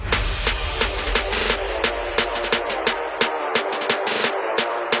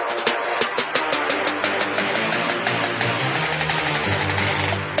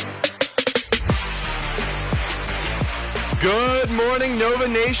morning, Nova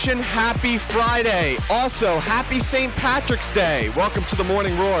Nation. Happy Friday. Also, happy St. Patrick's Day. Welcome to the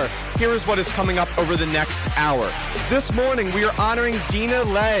Morning Roar. Here is what is coming up over the next hour. This morning, we are honoring Deena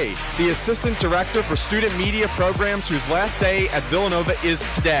Leh, the Assistant Director for Student Media Programs, whose last day at Villanova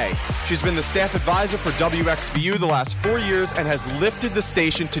is today. She's been the staff advisor for WXVU the last 4 years and has lifted the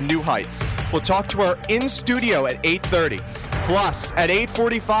station to new heights. We'll talk to her in studio at 8:30. Plus, at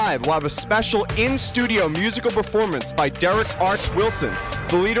 8:45, we'll have a special in-studio musical performance by Derek Wilson,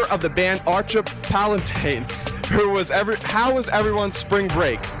 the leader of the band Archpalatine. How was everyone's spring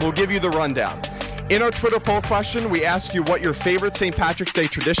break? We'll give you the rundown. In our Twitter poll question, we ask you what your favorite St. Patrick's Day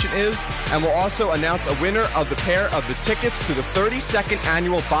tradition is, and we'll also announce a winner of the pair of the tickets to the 32nd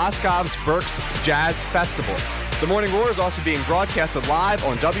annual Boscov's Berks Jazz Festival. The Morning Roar is also being broadcasted live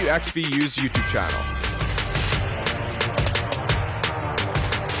on WXVU's YouTube channel.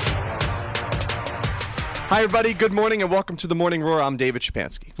 Hi, everybody. Good morning, and welcome to the Morning Roar. I'm David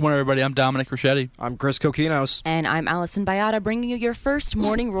Shapansky. Good morning, everybody. I'm Dominic Ricchetti. I'm Chris Kokinos. And I'm Allison Bayata, bringing you your first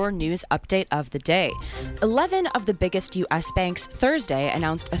Morning Roar news update of the day. 11 of the biggest U.S. banks Thursday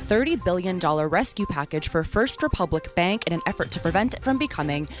announced a $30 billion rescue package for First Republic Bank in an effort to prevent it from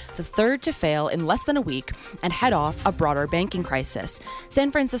becoming the third to fail in less than a week and head off a broader banking crisis. San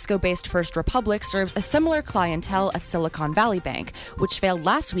Francisco-based First Republic serves a similar clientele as Silicon Valley Bank, which failed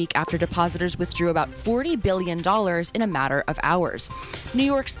last week after depositors withdrew about $40 billion in a matter of hours. New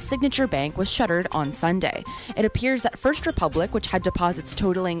York's Signature Bank was shuttered on Sunday. It appears that First Republic, which had deposits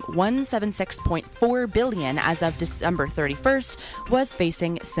totaling $176.4 billion as of December 31st, was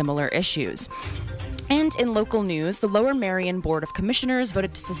facing similar issues. And in local news, the Lower Merion Board of Commissioners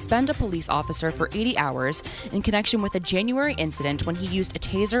voted to suspend a police officer for 80 hours in connection with a January incident when he used a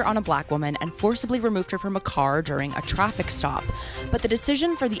taser on a black woman and forcibly removed her from a car during a traffic stop. But the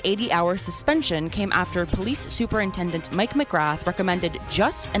decision for the 80-hour suspension came after Police Superintendent Mike McGrath recommended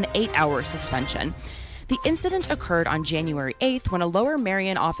just an 8-hour suspension. The incident occurred on January 8th when a Lower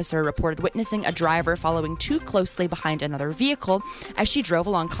Merion officer reported witnessing a driver following too closely behind another vehicle as she drove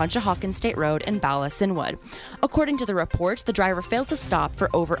along Conshohocken State Road in Bala-Cynwyd. According to the reports, the driver failed to stop for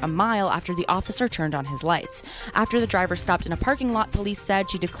over a mile after the officer turned on his lights. After the driver stopped in a parking lot, police said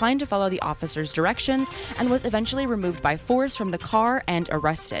she declined to follow the officer's directions and was eventually removed by force from the car and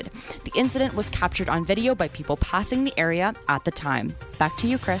arrested. The incident was captured on video by people passing the area at the time. Back to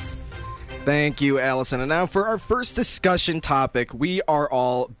you, Chris. Thank you, Allison. And now for our first discussion topic, we are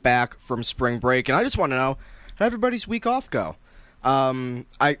all back from spring break, and I just want to know, how did everybody's week off go?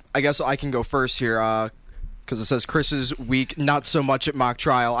 I guess I can go first here, because it says Chris's week, not so much at mock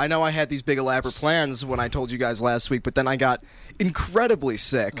trial. I know I had these big elaborate plans when I told you guys last week, but then I got incredibly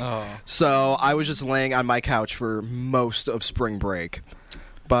sick. So I was just laying on my couch for most of spring break.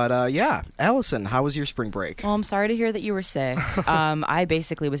 But, yeah, Allison, how was your spring break? Well, I'm sorry to hear that you were sick. I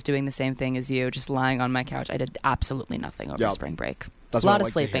basically was doing the same thing as you, just lying on my couch. I did absolutely nothing over spring break. That's a lot of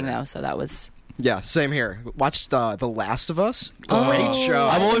sleeping, though, so that was... Yeah, same here. Watched The Last of Us. Great show.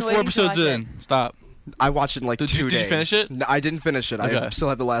 I'm only 4 episodes in. Stop. I watched it in 2 days. Did you finish it? No, I didn't finish it. Okay. I still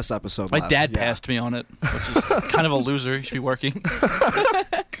have the last episode left. My dad passed me on it, which is kind of a loser. He should be working.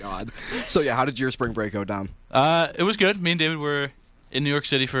 God. So, yeah, how did your spring break go down? It was good. Me and David were in New York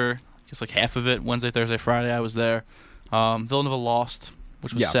City for, I guess, like half of it. Wednesday, Thursday, Friday, I was there. Villanova lost,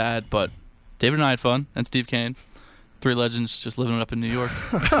 which was sad, but David and I had fun, and Steve Kane. 3 legends just living it up in New York.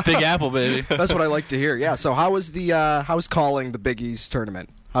 Big Apple, baby. That's what I like to hear. Yeah, so how was calling the Big East tournament?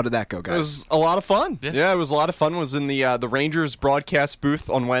 How did that go, guys? It was a lot of fun. Yeah, it was a lot of fun. Was in the Rangers broadcast booth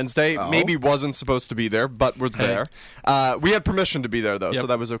on Wednesday. Oh. Maybe wasn't supposed to be there, but was there. We had permission to be there, though, so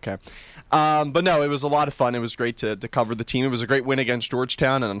that was okay. But no, it was a lot of fun. It was great to cover the team. It was a great win against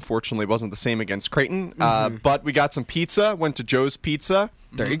Georgetown, and unfortunately wasn't the same against Creighton. But we got some pizza, went to Joe's Pizza.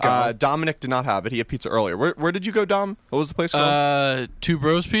 There you go. Dominic did not have it. He had pizza earlier. Where did you go, Dom? What was the place called? Two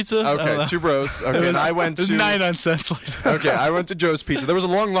Bros Pizza. Okay, Two Bros. Okay, and I went to 99 cents. Okay, I went to Joe's Pizza. There was a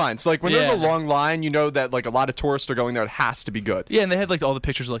long line. So like when there's a long line, you know that like a lot of tourists are going there. It has to be good. Yeah, and they had like all the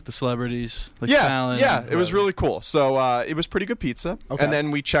pictures of like the celebrities. Like talent, it was really cool. So it was pretty good pizza. Okay. And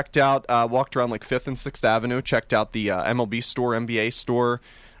then we checked out, walked around like 5th and 6th Avenue, checked out the MLB store, NBA store,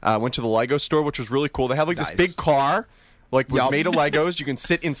 went to the Lego store, which was really cool. They have like this big car. Was made of Legos. You can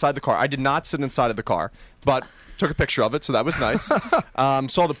sit inside the car. I did not sit inside of the car, but took a picture of it, so that was nice.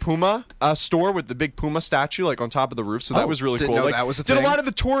 Saw the Puma store with the big Puma statue on top of the roof, so that was really cool. Know that was a thing. Did a lot of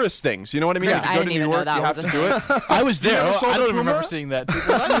the tourist things. You know what I mean? Yes, If you go to New York, you have to do it. I was there. I don't Puma? remember seeing that.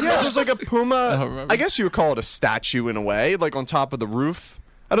 Yeah, there's like a Puma. I guess you would call it a statue in a way, on top of the roof.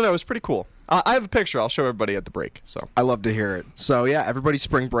 I don't know. It was pretty cool. I have a picture. I'll show everybody at the break. So I love to hear it. So, yeah, everybody's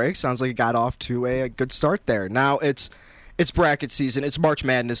spring break. Sounds like it got off to a good start there. Now, it's It's bracket season, it's March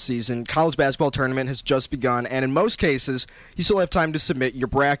Madness season, college basketball tournament has just begun, and in most cases, you still have time to submit your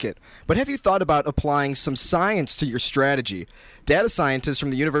bracket. But have you thought about applying some science to your strategy? Data scientists from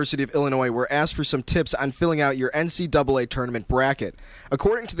the University of Illinois were asked for some tips on filling out your NCAA tournament bracket.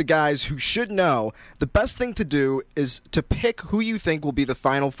 According to the guys who should know, the best thing to do is to pick who you think will be the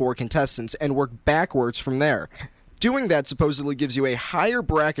Final Four contestants and work backwards from there. Doing that supposedly gives you a higher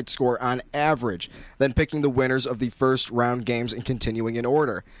bracket score on average than picking the winners of the first round games and continuing in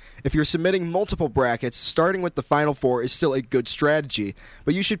order. If you're submitting multiple brackets, starting with the Final Four is still a good strategy,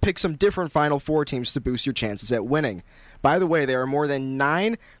 but you should pick some different Final Four teams to boost your chances at winning. By the way, there are more than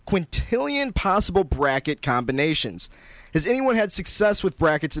 9 quintillion possible bracket combinations. Has anyone had success with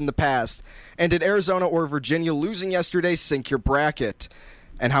brackets in the past? And did Arizona or Virginia losing yesterday sink your bracket?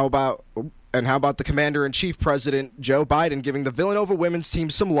 And how about the Commander-in-Chief President Joe Biden giving the Villanova women's team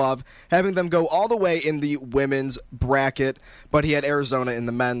some love, having them go all the way in the women's bracket, but he had Arizona in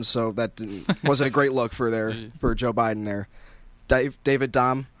the men's, so that wasn't a great look for Joe Biden there. David,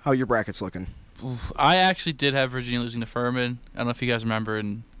 Dom, how are your brackets looking? I actually did have Virginia losing to Furman. I don't know if you guys remember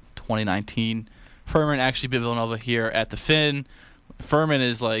in 2019. Furman actually beat Villanova here at the Finn. Furman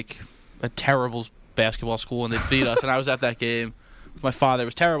is like a terrible basketball school, and they beat us, and I was at that game. My father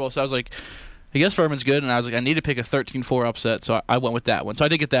was terrible, so I was like, I guess Furman's good, and I was like, I need to pick a 13-4 upset, so I went with that one. So I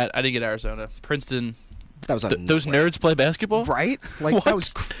did get that. I did get Arizona. Princeton. That was those nerds play basketball, right? Like that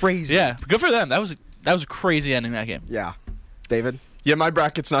was crazy. Yeah, good for them. That was a crazy ending that game. Yeah, David. Yeah, my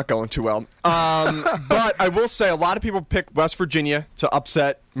bracket's not going too well. But I will say a lot of people picked West Virginia to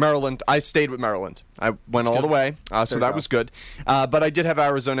upset Maryland. I stayed with Maryland. I went all the way, so that was good. But I did have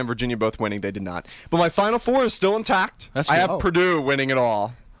Arizona and Virginia both winning. They did not. But my Final Four is still intact. I have Purdue winning it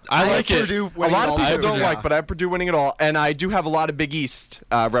all. I like it. A lot of people don't like, but I have Purdue winning it all. And I do have a lot of Big East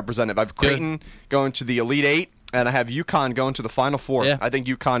representative. I have Creighton going to the Elite Eight. And I have UConn going to the Final Four. Yeah. I think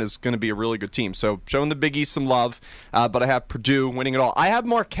UConn is going to be a really good team. So showing the Big East some love. But I have Purdue winning it all. I have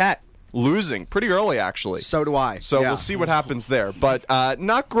Marquette losing pretty early, actually. So do I. So we'll see what happens there. But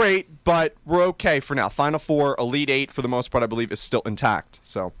not great, but we're okay for now. Final Four, Elite Eight, for the most part, I believe, is still intact.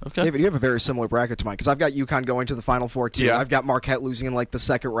 So David, you have a very similar bracket to mine, because I've got UConn going to the Final Four, too. Yeah. I've got Marquette losing in, like, the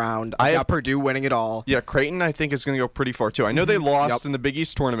second round. I've got Purdue winning it all. Yeah, Creighton, I think, is going to go pretty far, too. I know they lost in the Big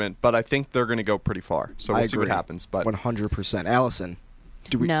East tournament, but I think they're going to go pretty far. So we'll see what happens. But 100%. Allison.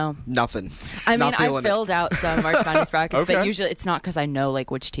 No. Nothing. I mean, I filled out some March Madness brackets, Okay. but usually it's not because I know like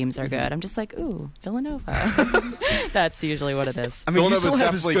which teams are good. I'm just like, ooh, Villanova. That's usually what it is. I mean, you Villanova's still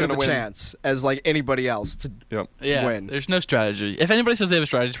have as definitely good of a gonna win. chance as like anybody else to win. There's no strategy. If anybody says they have a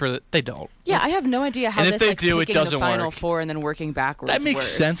strategy for it, they don't. Yeah, I have no idea how And this if they like, do, it picking doesn't the Final work. Four and then working backwards That makes works.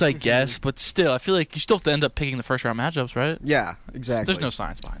 sense, I guess, but still, I feel like you still have to end up picking the first round matchups, right? Yeah, exactly. There's no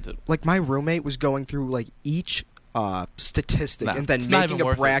science behind it. Like my roommate was going through like each statistic No, and then it's not making even a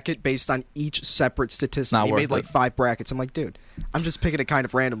worth it. bracket based on each separate statistic. Not He worth made like it. 5 brackets. I'm like, dude, I'm just picking it kind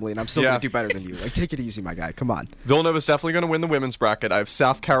of randomly, and I'm still Yeah. gonna do better than you. Like, take it easy, my guy. Come on. Villanova's definitely going to win the women's bracket. I have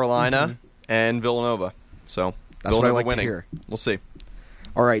South Carolina and Villanova. So That's what I Villanova like to winning. hear. We'll see.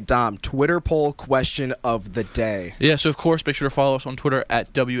 All right, Dom. Twitter poll question of the day. Yeah, so of course, make sure to follow us on Twitter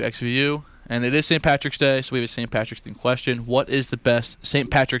at WXVU. And it is St. Patrick's Day, so we have a St. Patrick's Day question. What is the best St.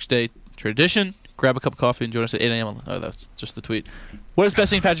 Patrick's Day tradition? Grab a cup of coffee and join us at 8 a.m. Oh, that's just the tweet. What is the best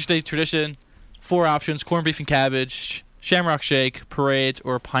St. Patrick's Day tradition? 4 options: corned beef and cabbage, shamrock shake, parades,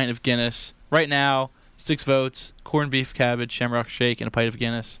 or a pint of Guinness. Right now, 6 votes: corned beef, cabbage, shamrock shake, and a pint of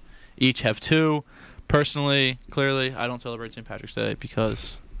Guinness. Each have 2. Personally, clearly, I don't celebrate St. Patrick's Day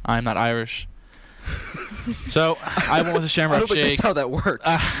because I'm not Irish. So I went with a I shamrock don't think shake. that's how that works.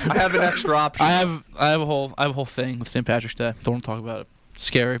 I have an extra option. I have a whole thing with St. Patrick's Day. Don't want to talk about it.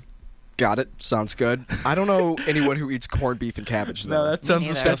 Scary. Got it. Sounds good. I don't know anyone who eats corned beef and cabbage, though. that sounds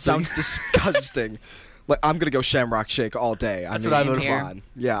neither. That sounds disgusting. Like, I'm gonna go shamrock shake all day. I That's mean, what I come voted for. on.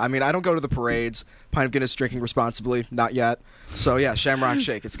 Yeah, I mean, I don't go to the parades. Pint of Guinness drinking responsibly, not yet. So yeah, shamrock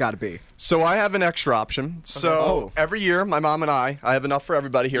shake. It's got to be. So I have an extra option. So Oh. every year, my mom and I have enough for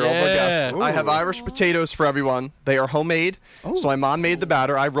everybody here, all of our guests. Yeah. I have Ooh. Irish potatoes for everyone. They are homemade. Oh. So my mom made the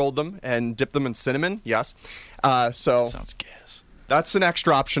batter. I rolled them and dipped them in cinnamon. Yes. So Sounds gas. that's an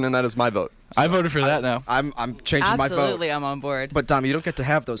extra option, and that is my vote. I voted for that now. I'm changing my vote. Absolutely, I'm on board. But Dom, you don't get to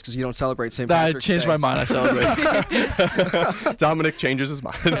have those because you don't celebrate St. I Patrick's changed Day. my mind. I celebrate. Dominic changes his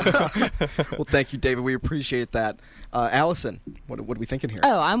mind. Well, thank you, David. We appreciate that. Allison, what are we thinking here?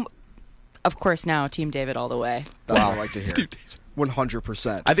 Oh, I'm, of course, now Team David all the way. That's what I like to hear.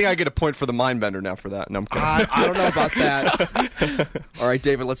 100%. I think I get a point for the mind bender now for that. No, I'm kidding. I don't know about that. All right,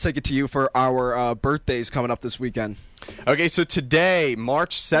 David, let's take it to you for our birthdays coming up this weekend. Okay, so today,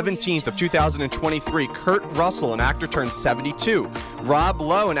 March 17th of 2023, Kurt Russell, an actor, turns 72. Rob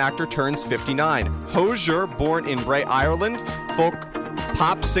Lowe, an actor, turns 59. Hozier, born in Bray, Ireland, folk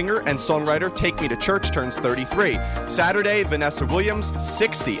pop singer and songwriter, Take Me to Church, turns 33. Saturday, Vanessa Williams,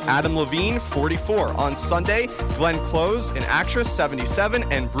 60. Adam Levine, 44. On Sunday, Glenn Close, an actress, 77.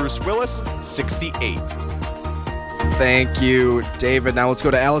 And Bruce Willis, 68. Thank you, David. Now let's go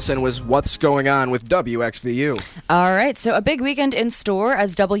to Allison with what's going on with WXVU. All right, so a big weekend in store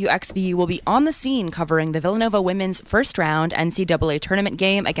as WXVU will be on the scene covering the Villanova women's first round NCAA tournament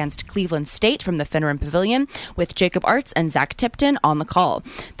game against Cleveland State from the Finneran Pavilion with Jacob Arts and Zach Tipton on the call.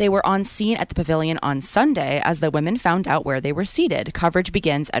 They were on scene at the pavilion on Sunday as the women found out where they were seated. Coverage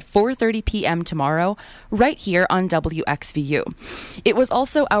begins at 4:30 p.m. tomorrow right here on WXVU. It was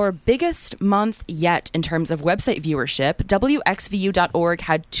also our biggest month yet in terms of website viewership. WXVU.org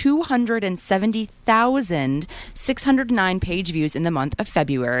had 270,609 page views in the month of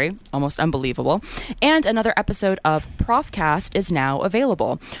February, almost unbelievable, and another episode of Profcast is now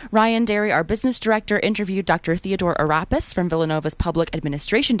available. Ryan Derry, our business director, interviewed Dr. Theodore Arapis from Villanova's Public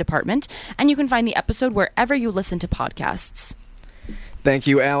Administration Department, and you can find the episode wherever you listen to podcasts. Thank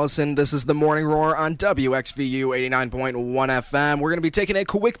you, Allison. This is the Morning Roar on WXVU 89.1 FM. We're going to be taking a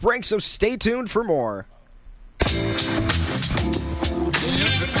quick break, so stay tuned for more.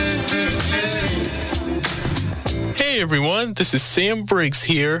 Hey everyone, this is Sam Briggs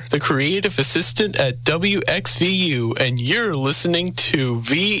here, the creative assistant at WXVU, and you're listening to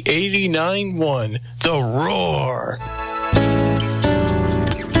V89.1, The Roar.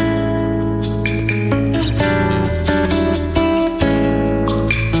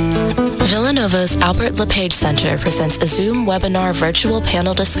 Villanova's Albert LePage Center presents a Zoom webinar virtual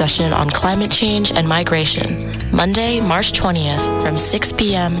panel discussion on climate change and migration, Monday, March 20th from 6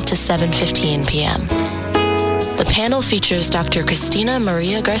 p.m. to 7:15 p.m. The panel features Dr. Christina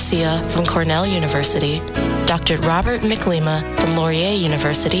Maria Garcia from Cornell University, Dr. Robert McLima from Laurier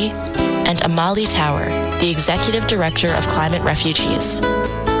University, and Amali Tower, the Executive Director of Climate Refugees.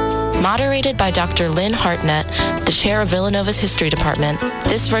 Moderated by Dr. Lynn Hartnett, the chair of Villanova's History Department,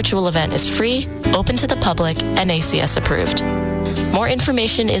 this virtual event is free, open to the public, and ACS approved. More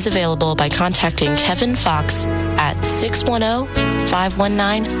information is available by contacting Kevin Fox at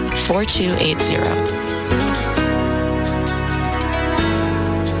 610-519-4280.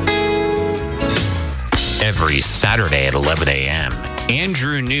 Every Saturday at 11 a.m.,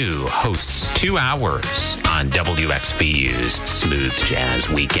 Andrew New hosts 2 hours on WXVU's Smooth Jazz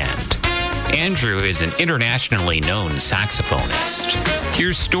Weekend. Andrew is an internationally known saxophonist.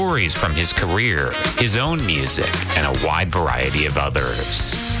 Hear stories from his career, his own music, and a wide variety of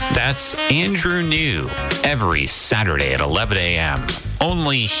others. That's Andrew New, every Saturday at 11 a.m.,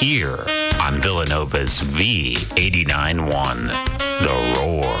 only here on Villanova's V89.1, The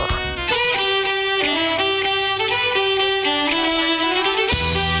Roar.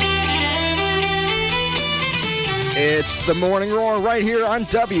 It's the Morning Roar right here on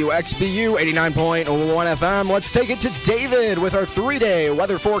WXVU 89.1 FM. Let's take it to David with our 3-day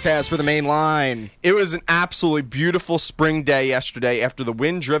weather forecast for the main line. It was an absolutely beautiful spring day yesterday after the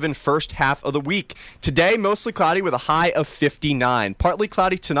wind-driven first half of the week. Today, mostly cloudy with a high of 59. Partly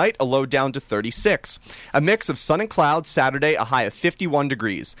cloudy tonight, a low down to 36. A mix of sun and clouds Saturday, a high of 51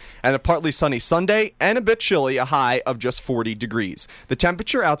 degrees. And a partly sunny Sunday, and a bit chilly, a high of just 40 degrees. The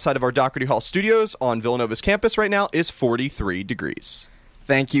temperature outside of our Doherty Hall studios on Villanova's campus right now is 43 degrees.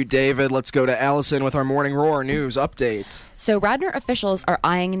 Thank you, David. Let's go to Allison with our Morning Roar news update. So Radnor officials are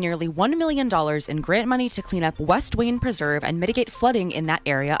eyeing nearly $1 million in grant money to clean up West Wayne Preserve and mitigate flooding in that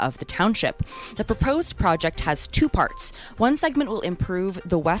area of the township. The proposed project has 2 parts. One segment will improve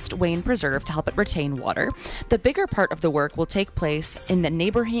the West Wayne Preserve to help it retain water. The bigger part of the work will take place in the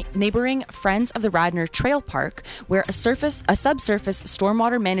neighboring Friends of the Radnor Trail Park, where a subsurface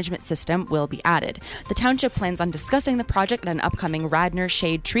stormwater management system will be added. The township plans on discussing the project at an upcoming Radnor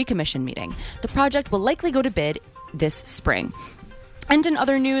Shade Tree Commission meeting. The project will likely go to bid this spring. And in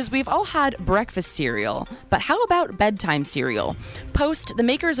other news, we've all had breakfast cereal, but how about bedtime cereal? Post, the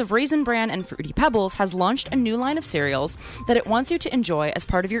makers of Raisin Bran and Fruity Pebbles, has launched a new line of cereals that it wants you to enjoy as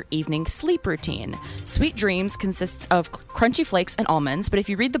part of your evening sleep routine. Sweet Dreams consists of crunchy flakes and almonds, but if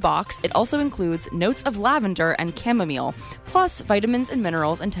you read the box, it also includes notes of lavender and chamomile, plus vitamins and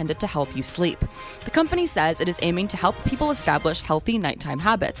minerals intended to help you sleep. The company says it is aiming to help people establish healthy nighttime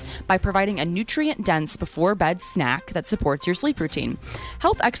habits by providing a nutrient-dense before-bed snack that supports your sleep routine.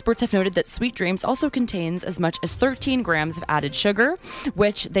 Health experts have noted that Sweet Dreams also contains as much as 13 grams of added sugar,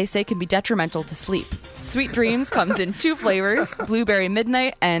 which they say can be detrimental to sleep. Sweet Dreams comes in 2 flavors, Blueberry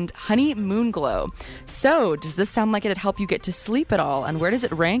Midnight and Honey Moonglow. So, does this sound like it'd help you get to sleep at all? And where does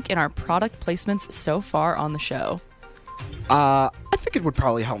it rank in our product placements so far on the show? I think it would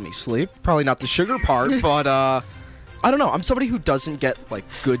probably help me sleep. Probably not the sugar part, but I don't know. I'm somebody who doesn't get like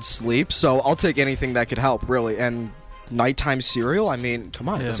good sleep, so I'll take anything that could help, really. And nighttime cereal, I mean, come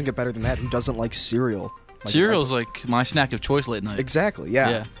on, it doesn't get better than that. Who doesn't like cereal? Cereal's like my snack of choice late night. Exactly,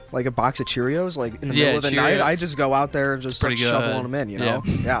 yeah. Like a box of Cheerios, like in the middle of the night, I just go out there and just start shoveling them in, you know?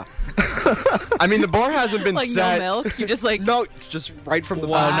 Yeah. I mean, the bar hasn't been like set. No milk? You just like... No, just right from the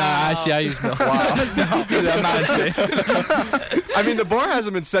Wow. No, actually, I use milk. Wow. I'm not insane. I mean, the bar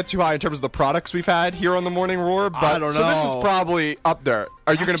hasn't been set too high in terms of the products we've had here on the Morning Roar, but I don't so this is know. probably up there.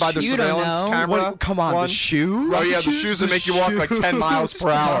 Are you going to buy the You don't surveillance know. camera? What, come on, one? the shoes? Oh yeah, the shoes that make you walk like 10 miles per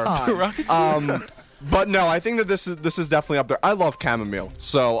hour. But no, I think that this is definitely up there. I love chamomile,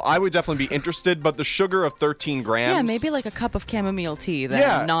 so I would definitely be interested. But the sugar of 13 grams. Yeah, maybe like a cup of chamomile tea.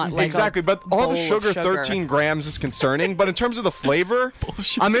 Then, not like exactly. A but all the bowl sugar, of sugar, 13 grams is concerning. But in terms of the flavor,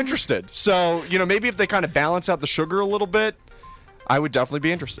 I'm interested. So maybe if they kind of balance out the sugar a little bit, I would definitely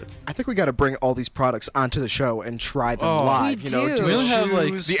be interested. I think we got to bring all these products onto the show and try them live. We do. Do We only have like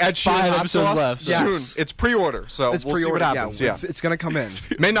choose- The Ed Sheeran 5 hot episodes sauce left. Yes. soon. It's pre-order, so It's we'll see pre-order. what happens. Yeah, It's going to come in.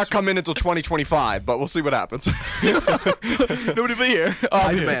 may not come in until 2025, but we'll see what happens. nobody be here.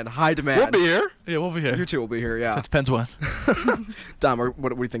 High demand. High demand. We'll be here. Yeah, we'll be here. You two will be here, yeah. It depends when. Dom,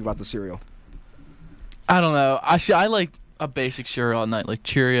 what do you think about the cereal? I don't know. I like a basic cereal at night, like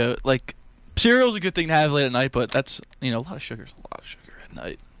Cheerio. Like cereal's a good thing to have late at night, but that's a lot of sugar. A lot of sugar at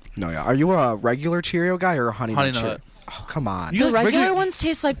night. No, yeah. Are you a regular Cheerio guy or a Honey Nut Honey Cheerio? Nut. Oh, come on. You The like regular ones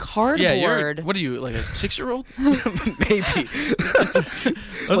taste like cardboard. Yeah, what are you, like a 6-year-old? Maybe.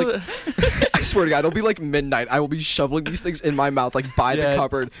 Like, I swear to God, it'll be like midnight. I will be shoveling these things in my mouth, like by the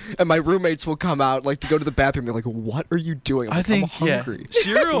cupboard, and my roommates will come out, like to go to the bathroom. They're like, "What are you doing?" I'm I'm hungry.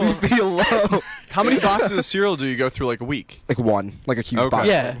 Cereal. Leave me alone. How many boxes of cereal do you go through like a week? Like one, like a huge Okay. box.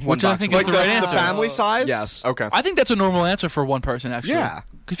 Yeah, one which I box. think Like is the right the answer. family size? Yes. Okay. I think that's a normal answer for one person, actually. Yeah.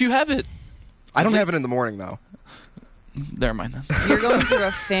 If you have it, I don't have it in the morning though. never mind then. You're going through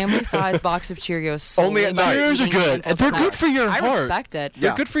a family-sized box of Cheerios. Only at night. Cheerios are good. handfuls They're at good night. for your I heart. respect it. Yeah.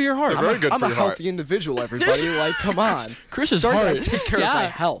 They're good for your heart. They're very good I'm for a your heart. healthy individual, everybody. Like, come on. Chris's Sorry, heart. gotta take care of my Yeah.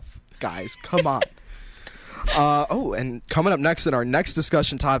 health, guys. Come on. And coming up next in our next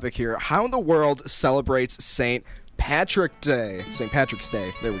discussion topic here, how the world celebrates St. Patrick's Day. St. Patrick's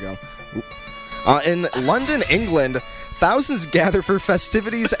Day. There we go. In London, England, thousands gather for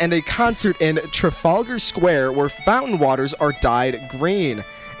festivities and a concert in Trafalgar Square where fountain waters are dyed green.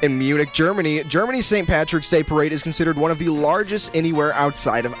 In Munich, Germany, Germany's St. Patrick's Day parade is considered one of the largest anywhere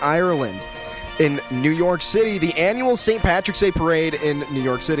outside of Ireland. In New York City, the annual St. Patrick's Day parade in New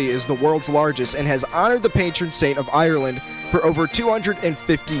York City is the world's largest and has honored the patron saint of Ireland for over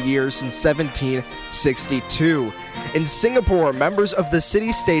 250 years since 1762. In Singapore, members of the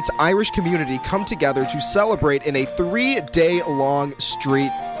city-state's Irish community come together to celebrate in a 3-day-long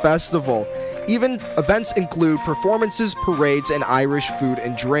street festival. Events include performances, parades, and Irish food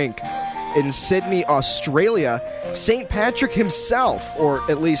and drink. In Sydney, Australia, St. Patrick himself, or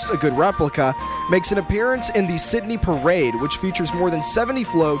at least a good replica, makes an appearance in the Sydney Parade, which features more than 70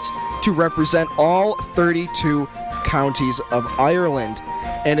 floats to represent all 32 counties of Ireland.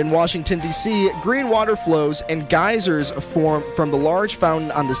 And in Washington, D.C., green water flows and geysers form from the large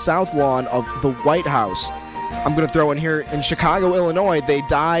fountain on the south lawn of the White House. I'm going to throw in here, in Chicago, Illinois, they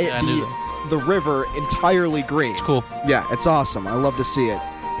dye the river entirely green. It's cool. Yeah, it's awesome. I love to see it.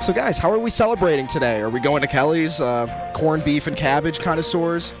 So, guys, how are we celebrating today? Are we going to Kelly's corned beef and cabbage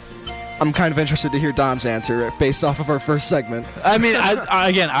connoisseurs? I'm kind of interested to hear Dom's answer based off of our first segment. I mean,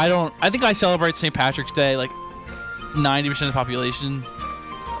 I think I celebrate St. Patrick's Day like 90% of the population.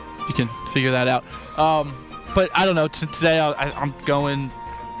 You can figure that out. But I don't know. Today I'm going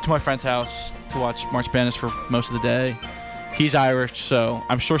to my friend's house to watch March Madness for most of the day. He's Irish, so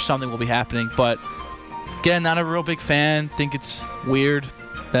I'm sure something will be happening. But again, not a real big fan. Think it's weird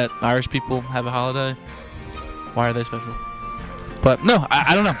that Irish people have a holiday. Why are they special? But no,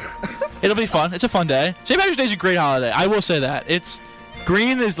 I don't know. It'll be fun. It's a fun day. St. Patrick's Day is a great holiday. I will say that. It's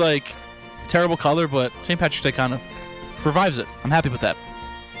green is like a terrible color, but St. Patrick's Day kind of revives it. I'm happy with that.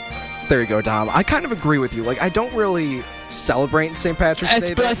 There you go, Dom. I kind of agree with you. Like, I don't really celebrate St. Patrick's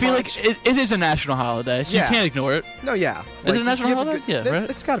Day But that I feel much. like it is a national holiday, so Yeah. you can't ignore it. No, yeah. Is it a national holiday? Yeah, right?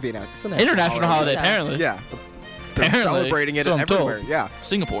 It's got to be it's a national International holiday, apparently. Yeah. They're Apparently. celebrating it So I'm everywhere. told. Yeah.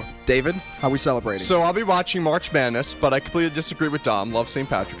 Singapore. David, how we celebrating? So I'll be watching March Madness, but I completely disagree with Dom. Love St.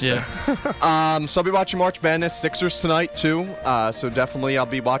 Patrick's Day. So I'll be watching March Madness. Sixers tonight, too. So definitely I'll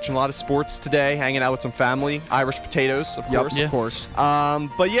be watching a lot of sports today, hanging out with some family. Irish potatoes, of course. Of course.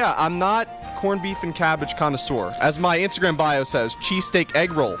 But yeah, I'm not corned beef and cabbage connoisseur. As my Instagram bio says, cheesesteak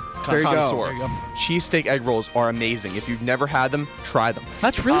egg roll There you go. connoisseur. There you go. Cheesesteak egg rolls are amazing. If you've never had them, try them.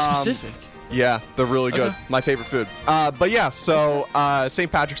 That's really specific. Yeah, they're really good. Okay. My favorite food. But yeah, so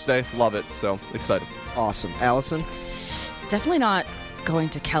St. Patrick's Day, love it. So excited. Awesome. Allison? Definitely not going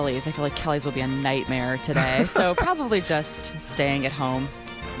to Kelly's. I feel like Kelly's will be a nightmare today. So probably just staying at home.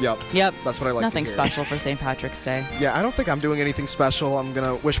 Yep. That's what I like Nothing to hear. special for St. Patrick's Day. Yeah, I don't think I'm doing anything special. I'm going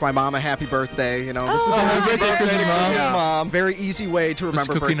to wish my mom a happy birthday. You know, this Oh, is happy birthday, Mom. Yeah. Mom. Very easy way to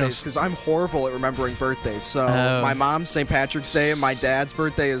remember cookie birthdays knows. because I'm horrible at remembering birthdays. So Oh. my mom's St. Patrick's Day and my dad's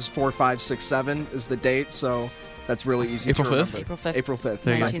birthday is 4, 5, 6, 7 is the date. So that's really easy April to 5th? remember. April 5th. April 5th.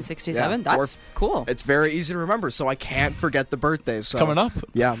 There you go. 1967. Yeah. That's cool. It's very easy to remember, so I can't forget the birthdays. So. Coming up.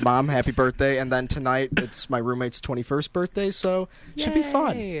 Yeah, Mom, happy birthday. And then tonight, it's my roommate's 21st birthday, so should be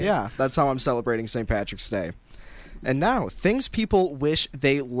fun. Yay. Yeah, that's how I'm celebrating St. Patrick's Day. And now, things people wish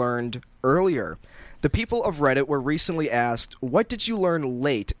they learned earlier. The people of Reddit were recently asked, what did you learn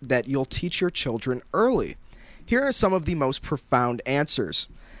late that you'll teach your children early? Here are some of the most profound answers.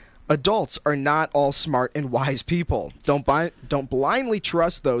 Adults are not all smart and wise people. Don't blindly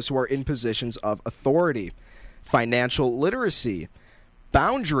trust those who are in positions of authority. Financial literacy.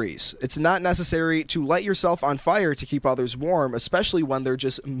 Boundaries. It's not necessary to light yourself on fire to keep others warm, especially when they're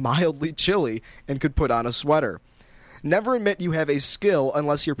just mildly chilly and could put on a sweater. Never admit you have a skill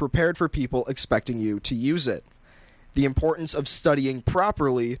unless you're prepared for people expecting you to use it. The importance of studying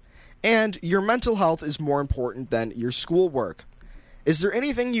properly, and your mental health is more important than your schoolwork. Is there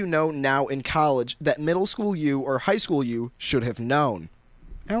anything you know now in college that middle school you or high school you should have known?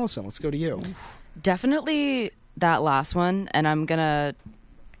 Allison, let's go to you. Definitely that last one, and I'm going to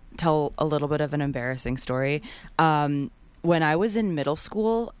tell a little bit of an embarrassing story. When I was in middle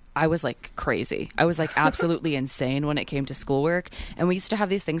school, I was like crazy. I was like absolutely insane when it came to schoolwork. And we used to have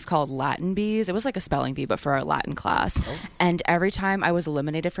these things called Latin bees. It was like a spelling bee, but for our Latin class. Oh. And every time I was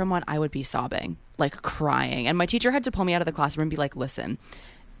eliminated from one, I would be sobbing, like crying. And my teacher had to pull me out of the classroom and be like, listen,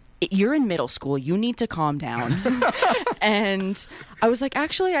 you're in middle school. You need to calm down. And I was like,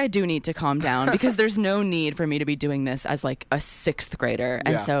 actually, I do need to calm down because there's no need for me to be doing this as like a 6th grader.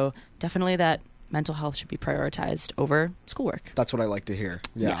 And so definitely that mental health should be prioritized over schoolwork. That's what I like to hear.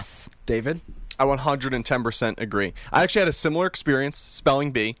 Yeah. Yes. David? I 110% agree. I actually had a similar experience,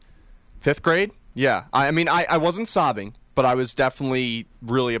 spelling bee. 5th grade? Yeah. I mean, I wasn't sobbing, but I was definitely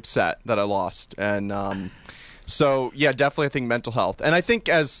really upset that I lost. And so, yeah, definitely I think mental health. And I think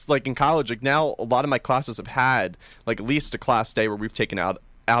as, like, in college, like, now a lot of my classes have had, like, at least a class day where we've taken out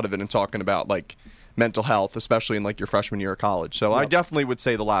of it and talking about, like, mental health, especially in, like, your freshman year of college. So I definitely would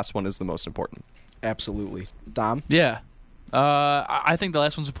say the last one is the most important. Absolutely. Dom? Yeah. I think the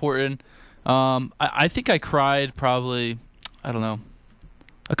last one's important. I think I cried probably, I don't know,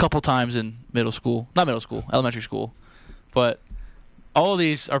 a couple times in elementary school. But all of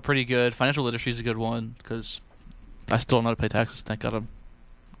these are pretty good. Financial literacy is a good one because I still don't know how to pay taxes. Thank God I'm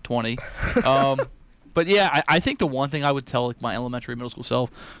 20. But yeah, I think the one thing I would tell like my elementary, middle school self,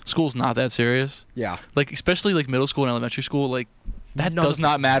 school's not that serious. Yeah. Like especially like middle school and elementary school, like that does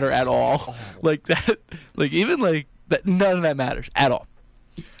not matter at all. Oh. Like that, like even like that, none of that matters at all.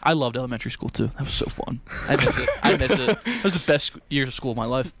 I loved elementary school too. That was so fun. I miss it. It was the best years of school of my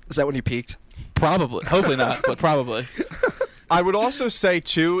life. Is that when you peaked? Probably. Hopefully not, but probably. I would also say,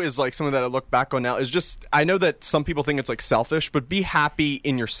 too, is like something that I look back on now is just, I know that some people think it's like selfish, but be happy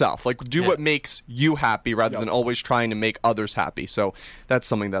in yourself. Like do what makes you happy rather than always trying to make others happy. So that's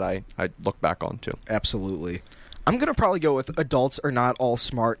something that I look back on, too. Absolutely. I'm going to probably go with adults are not all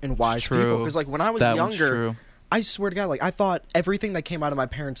smart and wise people. Because like when I was younger, I swear to God, like I thought everything that came out of my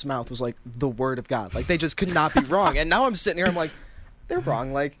parents' mouth was like the word of God. Like they just could not be wrong. And now I'm sitting here, I'm like, they're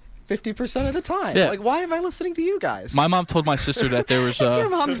wrong like 50% of the time. Yeah. Like why am I listening to you guys? My mom told my sister that there was It's your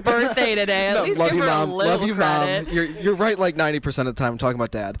mom's birthday today. At least give her a little credit. Mom. You're right like 90% of the time. I'm talking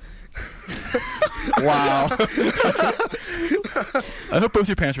about Dad. Wow. I hope both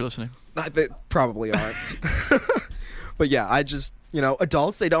your parents are listening. They probably aren't. But yeah, I just,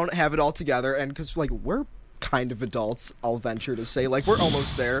 adults, they don't have it all together. And because, like, we're kind of adults, I'll venture to say. Like, we're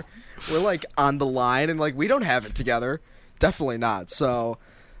almost there. We're, like, on the line. And, like, we don't have it together. Definitely not. So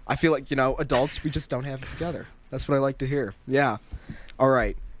I feel like, adults, we just don't have it together. That's what I like to hear. Yeah. All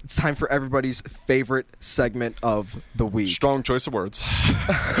right. It's time for everybody's favorite segment of the week. Strong choice of words.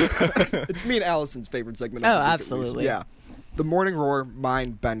 It's me and Allison's favorite segment of the week. Oh, absolutely. Yeah. The Morning Roar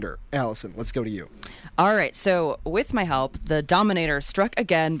Mind Bender. Allison, let's go to you. All right, so with my help, the Dominator struck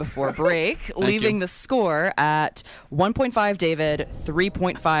again before break, leaving the score at 1.5 David,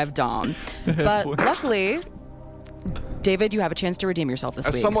 3.5 Dom. But luckily, David, you have a chance to redeem yourself this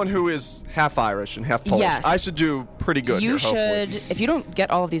week. As someone who is half Irish and half Polish, Yes. I should do pretty good You here, hopefully. should, if you don't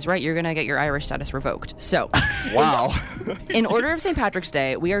get all of these right, you're going to get your Irish status revoked. So, Wow. in order of St. Patrick's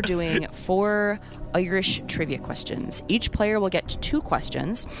Day, we are doing 4 Irish trivia questions. Each player will get 2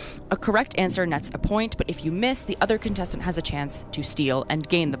 questions. A correct answer nets a point, but if you miss, the other contestant has a chance to steal and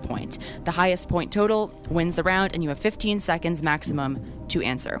gain the point. The highest point total wins the round, and you have 15 seconds maximum to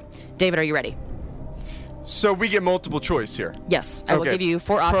answer. David, are you ready? So we get multiple choice here. Yes, I will Okay. give you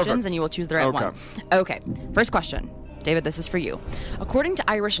 4 options, Perfect. and you will choose the right Okay. one. Okay, first question. David, this is for you. According to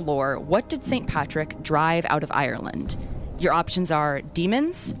Irish lore, what did St. Patrick drive out of Ireland? Your options are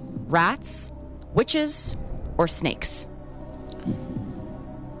demons, rats, witches, or snakes.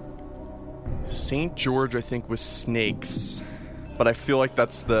 St. George, I think, was snakes. But I feel like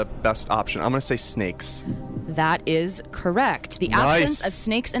that's the best option. I'm going to say snakes. That is correct. The Nice. absence of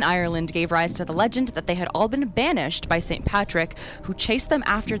snakes in Ireland gave rise to the legend that they had all been banished by St. Patrick, who chased them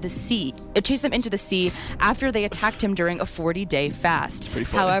into the sea after they attacked him during a 40-day fast. funny.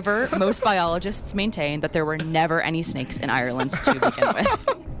 However, most biologists maintain that there were never any snakes in Ireland to begin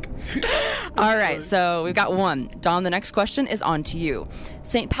with. All right, so we've got 1. Dom, the next question is on to you.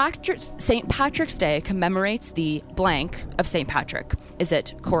 St. Patrick's Day commemorates the blank of St. Patrick. Is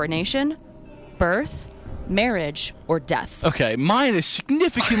it coronation, birth, marriage, or death? Okay, mine is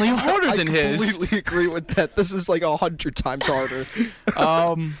significantly harder than I his. completely agree with that. This is like 100 times harder.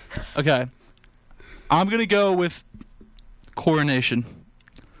 Okay. I'm going to go with coronation.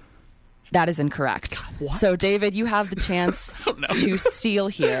 That is incorrect. So, David, you have the chance to steal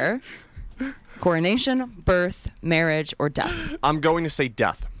here. Coronation, birth, marriage, or death. I'm going to say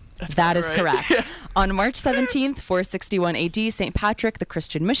death. That is correct. On March 17th, 461 AD, St. Patrick, the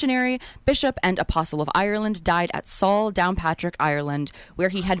Christian missionary, bishop, and apostle of Ireland, died at Saul, Downpatrick, Ireland, where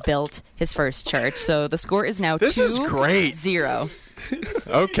he had built his first church. So the score is now This is great. 2-0.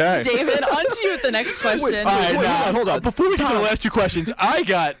 Okay. David, on to you with the next question. All right, now, hold on. Before we get to the last 2 questions, I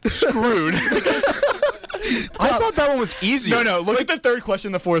got screwed. I thought that one was easier. No, look at the 3rd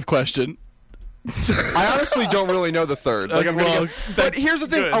question, the 4th question. I honestly don't really know the 3rd. Like, I'm Well, gonna guess. But here's the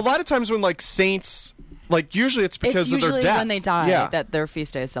thing: good. a lot of times when like saints, like usually it's because It's of their usually death. when they die Yeah. that their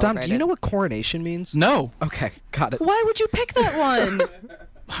feast day is Dom, celebrated. do you know what coronation means? No. Okay, got it. Why would you pick that one?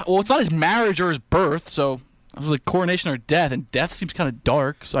 Well, it's not his marriage or his birth, so I was like coronation or death, and death seems kind of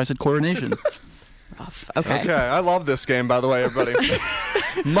dark, so I said coronation. Rough. Okay. Okay, I love this game, by the way, everybody.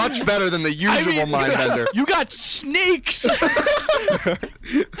 Much better than the usual mind bender. You got snakes.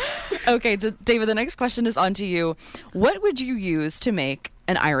 Okay, David, the next question is on to you. What would you use to make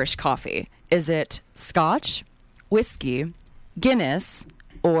an Irish coffee? Is it scotch, whiskey, Guinness,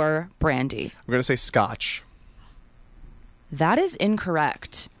 or brandy? I'm gonna say Scotch. That is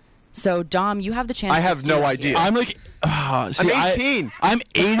incorrect. So, Dom, you have the chance I to have steal no here. idea. I'm like, see, I'm 18. I'm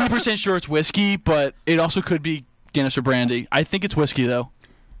 80% sure it's whiskey, but it also could be Guinness or brandy. I think it's whiskey though.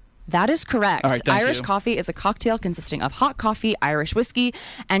 That is correct. All right, thank Irish you. coffee is a cocktail consisting of hot coffee, Irish whiskey,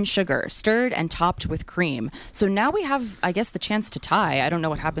 and sugar, stirred and topped with cream. So now we have, I guess, the chance to tie. I don't know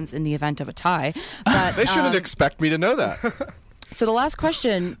what happens in the event of a tie. But, They shouldn't expect me to know that. So the last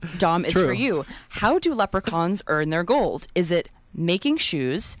question, Dom, is True. for you. How do leprechauns earn their gold? Is it making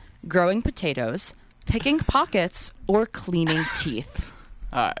shoes, growing potatoes, picking pockets, or cleaning teeth?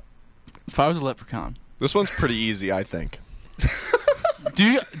 All right. If I was a leprechaun, This one's pretty easy, I think. do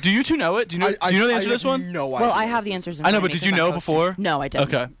you two know it? Do you know the answer to this one? No Well, I have the answers in I know, front of but me did you 'cause know I'm hosting. before? No, I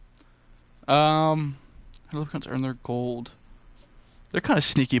didn't. Okay. How do leprechauns earn their gold? They're kind of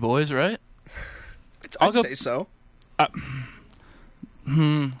sneaky boys, right? I'd say so.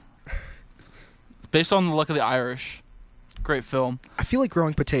 Based on the luck of the Irish, great film. I feel like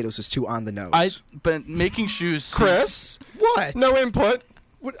growing potatoes is too on the nose. But making shoes. Chris? What? No input.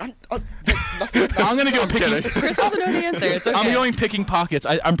 What? I'm gonna go picking. Chris doesn't know the answer. It's okay. I'm going picking pockets.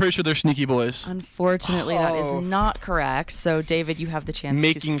 I'm pretty sure they're sneaky boys. Unfortunately, that is Oh. not correct. So, David, you have the chance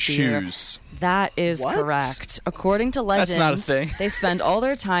Making to steal. shoes. That is What? correct. According to legend, That's not a thing. they spend all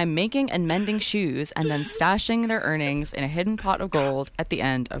their time making and mending shoes and then stashing their earnings in a hidden pot of gold at the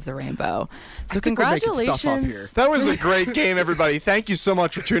end of the rainbow. So, think we're making congratulations. stuff up here. That was a great game, everybody. Thank you so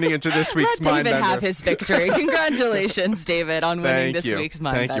much for tuning into this week's Let Mind David Bender. have his victory. Congratulations, David, on winning Thank this you. week's Mind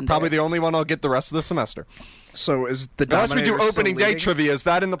fun. Thank you. Probably the only one I'll get the rest of the semester. So is the Unless we Dominator do opening still day leading? trivia, is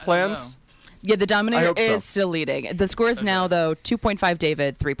that in the plans? Yeah, the Dominator hope so. is still leading. The score is now, though, 2.5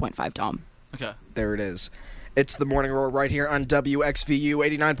 David, 3.5 Dom. Okay. There it is. It's the Morning Roar right here on WXVU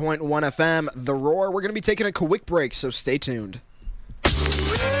 89.1 FM. The Roar. We're going to be taking a quick break, so stay tuned.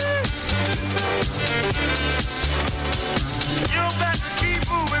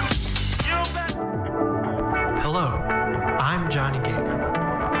 Hello, I'm Johnny Gaynor,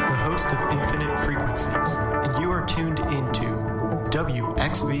 the host of Infinite Frequencies, and you are tuned into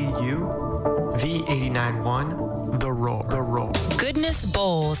WXVU V89.1 The Roar. The Roar. Goodness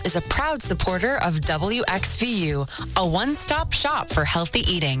Bowls is a proud supporter of WXVU, a one-stop shop for healthy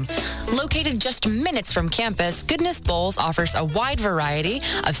eating. Located just minutes from campus, Goodness Bowls offers a wide variety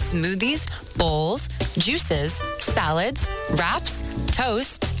of smoothies, bowls, juices, salads, wraps,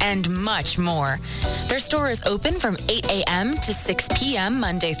 toasts, and much more. Their store is open from 8 a.m. to 6 p.m.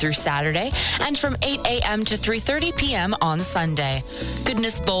 Monday through Saturday, and from 8 a.m. to 3:30 p.m. on Sunday.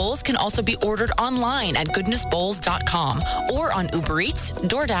 Goodness Bowls can also be ordered online at goodnessbowls.com or on Uber Eats,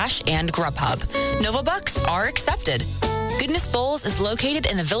 DoorDash, and Grubhub. Novabucks are accepted. Goodness Bowls is located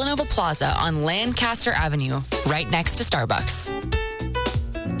in the Villanova Plaza on Lancaster Avenue, right next to Starbucks.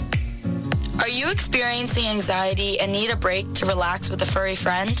 Are you experiencing anxiety and need a break to relax with a furry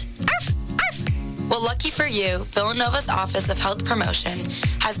friend? Arf! Arf! Well, lucky for you, Villanova's Office of Health Promotion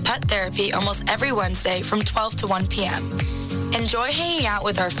has pet therapy almost every Wednesday from 12 to 1 p.m. Enjoy hanging out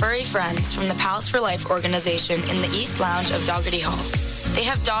with our furry friends from the Pals for Life organization in the East Lounge of Dougherty Hall. They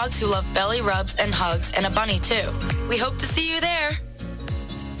have dogs who love belly rubs and hugs, and a bunny too. We hope to see you there.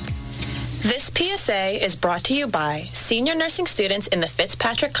 This PSA is brought to you by senior nursing students in the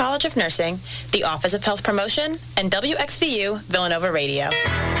Fitzpatrick College of Nursing, the Office of Health Promotion, and WXVU Villanova Radio.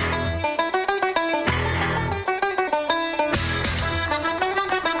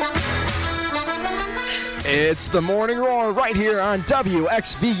 It's the Morning Roar right here on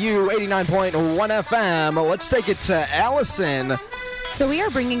WXVU 89.1 FM. Let's take it to Allison. So we are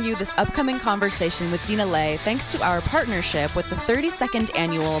bringing you this upcoming conversation with Deena Leh thanks to our partnership with the 32nd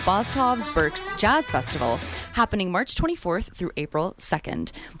Annual Boscov's Berks Jazz Festival, happening March 24th through April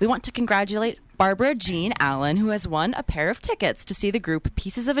 2nd. We want to congratulate Barbara Jean Allen, who has won a pair of tickets to see the group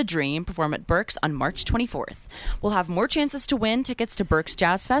Pieces of a Dream perform at Berks on March 24th. We'll have more chances to win tickets to Berks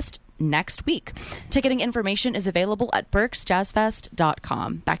Jazz Fest next week. Ticketing information is available at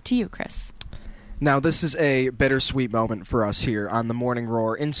berksjazzfest.com. Back to you, Chris. Now, this is a bittersweet moment for us here on the Morning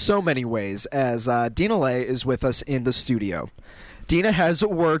Roar in so many ways, as Deena Leh is with us in the studio. Deena has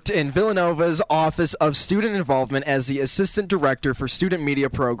worked in Villanova's Office of Student Involvement as the Assistant Director for Student Media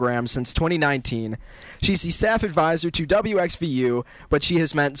Programs since 2019. She's the staff advisor to WXVU, but she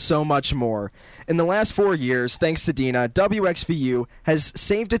has meant so much more. In the last 4 years, thanks to Deena, WXVU has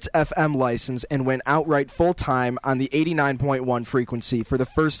saved its FM license and went outright full-time on the 89.1 frequency for the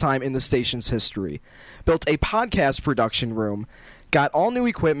first time in the station's history. Built a podcast production room, got all new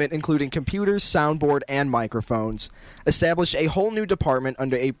equipment including computers, soundboard, and microphones, established a whole new department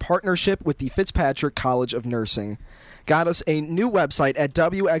under a partnership with the Fitzpatrick College of Nursing, got us a new website at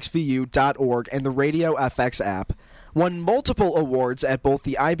wxvu.org and the Radio FX app, won multiple awards at both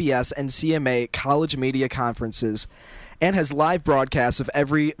the IBS and CMA College Media Conferences, and has live broadcasts of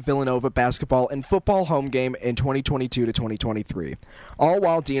every Villanova basketball and football home game in 2022 to 2023. All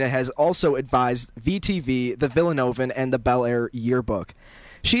while Deena has also advised VTV, the Villanovan, and the Bel Air Yearbook.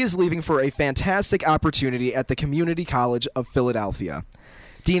 She is leaving for a fantastic opportunity at the Community College of Philadelphia.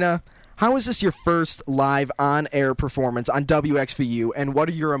 Deena, how is this your first live on-air performance on WXVU, and what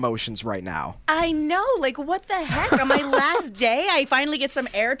are your emotions right now? I know, like, what the heck? On my last day, I finally get some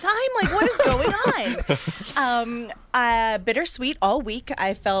airtime? Like, what is going on? Bittersweet all week.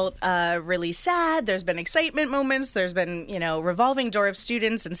 I felt really sad. There's been excitement moments. There's been, revolving door of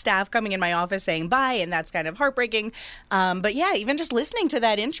students and staff coming in my office saying bye, and that's kind of heartbreaking. But yeah, even just listening to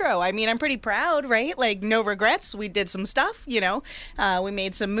that intro, I mean, I'm pretty proud, right? Like, no regrets. We did some stuff, we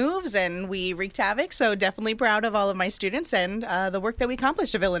made some moves, and we wreaked havoc. So definitely proud of all of my students and the work that we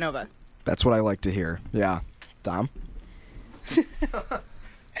accomplished at Villanova. That's what I like to hear. Yeah. Dom? I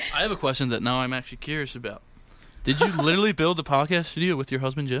have a question that now I'm actually curious about. Did you literally build the podcast studio with your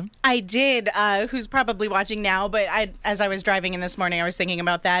husband, Jim? I did, who's probably watching now, but as I was driving in this morning, I was thinking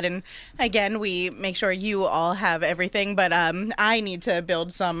about that, and again, we make sure you all have everything, but I need to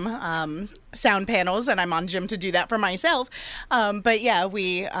build some sound panels, and I'm on Jim to do that for myself. But yeah,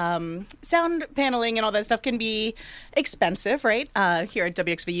 we sound paneling and all that stuff can be expensive, right? Here at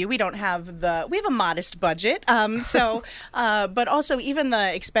WXVU, we have a modest budget, but also even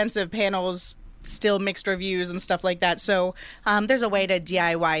the expensive panels still mixed reviews and stuff like that. So there's a way to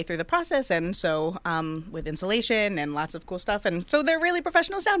DIY through the process, and so with insulation and lots of cool stuff. And so they're really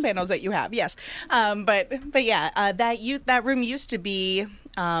professional sound panels that you have, yes. But yeah, that room used to be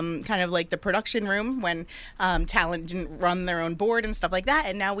kind of like the production room when talent didn't run their own board and stuff like that.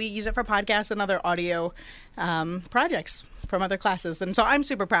 And now we use it for podcasts and other audio projects from other classes. And so I'm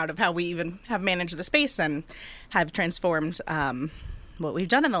super proud of how we even have managed the space and have transformed what we've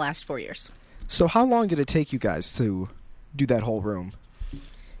done in the last 4 years. So how long did it take you guys to do that whole room?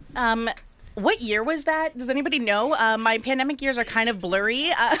 What year was that? Does anybody know? My pandemic years are kind of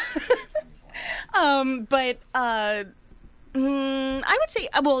blurry. But I would say,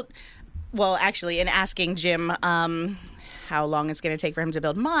 well, actually, in asking Jim how long it's going to take for him to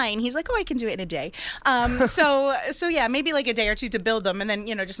build mine, he's like, I can do it in a day. So yeah, maybe like a day or two to build them, and then,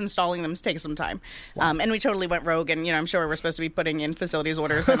 just installing them takes some time. Wow. And we totally went rogue, and, I'm sure we're supposed to be putting in facilities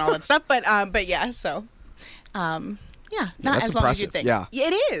orders and all that stuff, but yeah, so, yeah, not as long as you'd think. Yeah.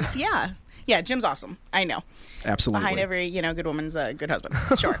 It is, yeah. Yeah, Jim's awesome. I know. Absolutely. Behind every, good woman's a good husband.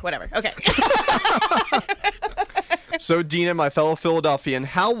 Sure, whatever. Okay. So, Deena, my fellow Philadelphian,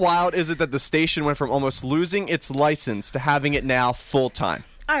 how wild is it that the station went from almost losing its license to having it now full-time?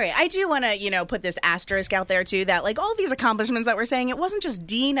 All right, I do want to, put this asterisk out there, too, that, like, all these accomplishments that we're saying, it wasn't just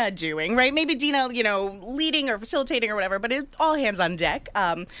Deena doing, right? Maybe Deena, leading or facilitating or whatever, but it's all hands on deck.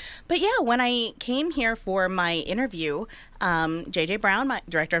 But, yeah, when I came here for my interview, J.J. Brown, my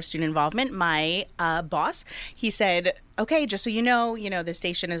director of student involvement, my boss, he said, okay, just so you know, the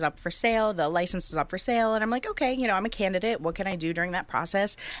station is up for sale, the license is up for sale. And I'm like, okay, I'm a candidate. What can I do during that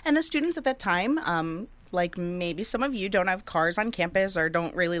process? And the students at that time, like maybe some of you, don't have cars on campus or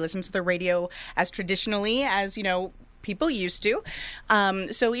don't really listen to the radio as traditionally as, people used to.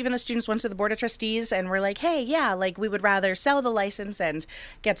 So even the students went to the Board of Trustees and were like, hey, yeah, like we would rather sell the license and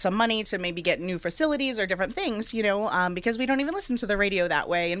get some money to maybe get new facilities or different things, because we don't even listen to the radio that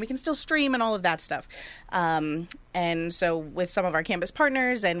way and we can still stream and all of that stuff. And so with some of our campus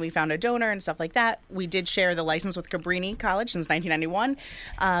partners, and we found a donor and stuff like that, we did share the license with Cabrini College since 1991.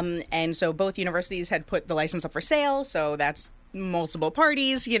 And so both universities had put the license up for sale. So that's multiple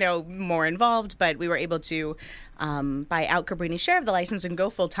parties, more involved, but we were able to buy out Cabrini's share of the license and go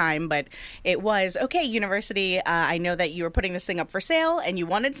full time. But it was, okay, university, I know that you were putting this thing up for sale and you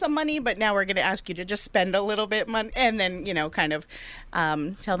wanted some money, but now we're going to ask you to just spend a little bit money and then, kind of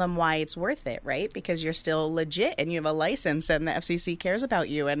tell them why it's worth it, right? Because you're still legit and you have a license and the FCC cares about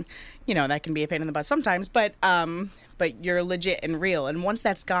you. And, that can be a pain in the butt sometimes, but you're legit and real. And once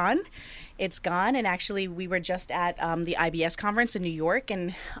that's gone, it's gone. And actually, we were just at the IBS conference in New York,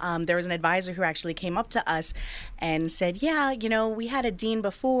 and there was an advisor who actually came up to us and said, yeah, we had a dean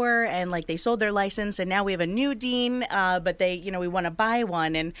before, and like they sold their license, and now we have a new dean, but they, we want to buy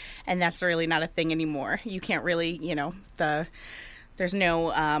one, and that's really not a thing anymore. You can't really, there's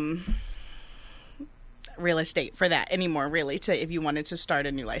no real estate for that anymore, really, if you wanted to start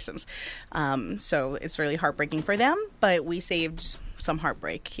a new license. So it's really heartbreaking for them, but we saved some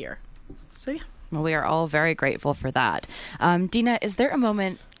heartbreak here. So, yeah. Well, we are all very grateful for that. Deena, is there a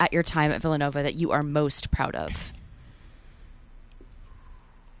moment at your time at Villanova that you are most proud of?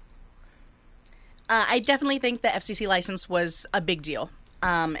 I definitely think the FCC license was a big deal.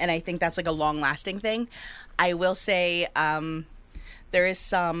 And I think that's like a long-lasting thing. I will say there is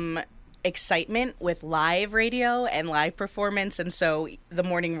some excitement with live radio and live performance, and so the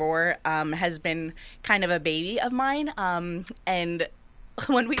Morning Roar has been kind of a baby of mine. And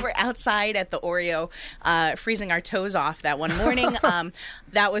when we were outside at the Oreo, freezing our toes off that one morning,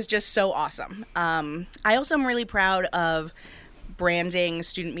 that was just so awesome. I also am really proud of branding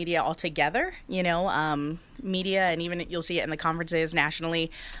student media altogether. Media, and even you'll see it in the conferences nationally,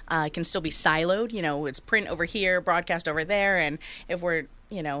 can still be siloed. It's print over here, broadcast over there, and if we're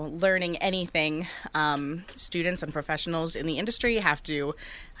learning anything, students and professionals in the industry have to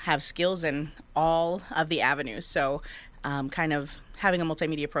have skills in all of the avenues. So kind of having a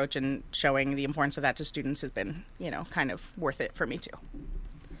multimedia approach and showing the importance of that to students has been, kind of worth it for me too.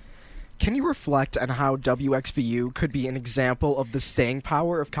 Can you reflect on how WXVU could be an example of the staying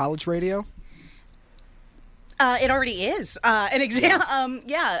power of college radio? It already is an example.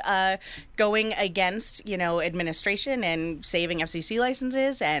 Going against, administration and saving FCC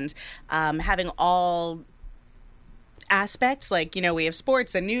licenses and having all aspects, like, we have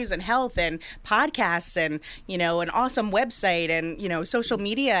sports and news and health and podcasts and, an awesome website and, social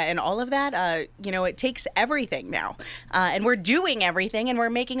media and all of that. It takes everything now. And we're doing everything and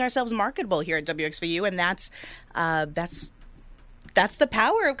we're making ourselves marketable here at WXVU. And that's the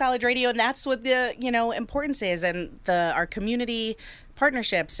power of college radio, and that's what the importance is. And our community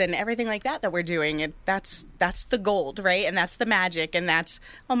partnerships and everything like that we're doing. That's the gold, right? And that's the magic, and that's,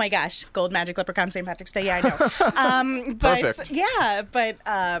 oh my gosh, gold, magic, leprechaun, St. Patrick's Day. Yeah, I know. Perfect. Yeah, but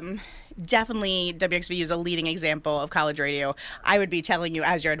definitely WXVU is a leading example of college radio. I would be telling you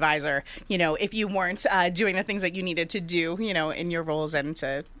as your advisor, if you weren't doing the things that you needed to do, in your roles and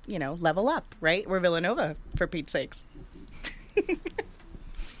to, level up, right? We're Villanova, for Pete's sakes.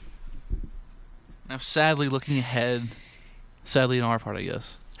 Now, sadly, looking ahead, sadly in our part, I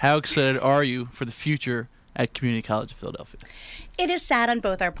guess, how excited are you for the future at Community College of Philadelphia? It is sad on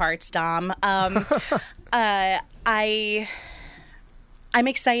both our parts, Dom. I'm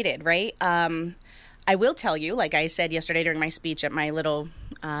excited, right? I will tell you, like I said yesterday during my speech at my little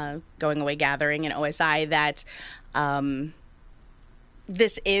going away gathering in OSI, that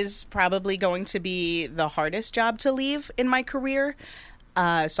this is probably going to be the hardest job to leave in my career.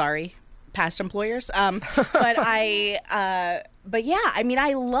 Sorry, past employers. But yeah, I mean,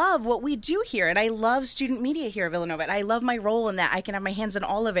 I love what we do here, and I love student media here at Villanova, and I love my role in that. I can have my hands in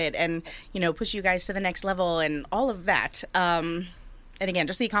all of it and, push you guys to the next level and all of that. And again,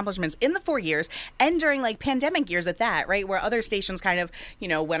 just the accomplishments in the 4 years and during like pandemic years at that, right? Where other stations kind of,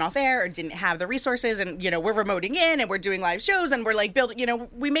 went off air or didn't have the resources, and, we're remoting in and we're doing live shows and we're like building,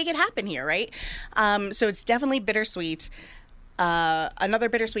 we make it happen here, right? So it's definitely bittersweet. Another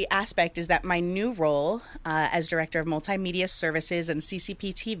bittersweet aspect is that my new role as Director of Multimedia Services and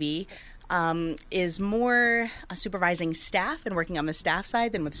CCP TV is more supervising staff and working on the staff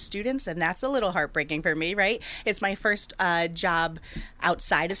side than with students, and that's a little heartbreaking for me, right? It's my first job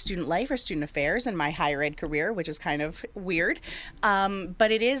outside of student life or student affairs in my higher ed career, which is kind of weird.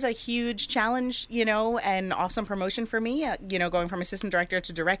 But it is a huge challenge, and awesome promotion for me, going from assistant director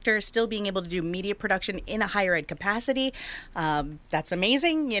to director, still being able to do media production in a higher ed capacity. That's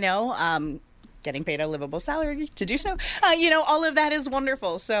amazing, getting paid a livable salary to do so. All of that is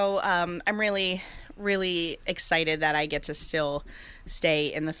wonderful. So I'm really, really excited that I get to still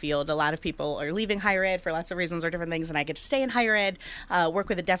stay in the field. A lot of people are leaving higher ed for lots of reasons or different things, and I get to stay in higher ed, work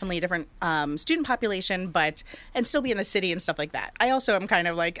with a definitely different student population, and still be in the city and stuff like that. I also am kind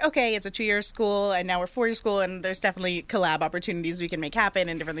of like, okay, it's a 2-year school, and now we're 4-year school, and there's definitely collab opportunities we can make happen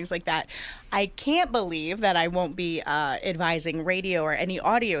and different things like that. I can't believe that I won't be advising radio or any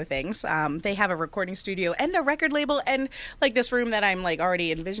audio things. They have a recording studio and a record label, and like this room that I'm like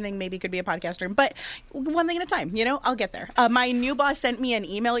already envisioning maybe could be a podcast room, but one thing at a time, I'll get there. My new boss sent me an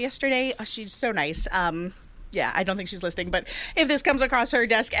email yesterday. Oh, she's so nice. Yeah, I don't think she's listening, but if this comes across her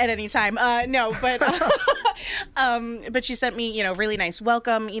desk at any time, no, but she sent me, really nice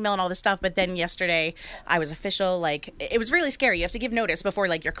welcome email and all this stuff. But then yesterday I was official, like, it was really scary. You have to give notice before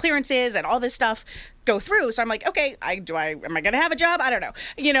like your clearances and all this stuff go through. So I'm like, okay, am I going to have a job? I don't know.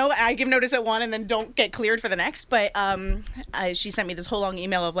 I give notice at one and then don't get cleared for the next. But she sent me this whole long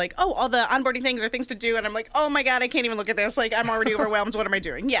email of like, oh, all the onboarding things are things to do. And I'm like, oh my God, I can't even look at this. Like, I'm already overwhelmed. What am I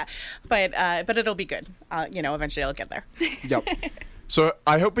doing? Yeah. But it'll be good. Eventually I'll get there. Yep. So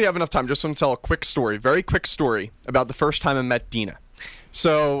I hope we have enough time. Just want to tell a quick story, very quick story about the first time I met Deena.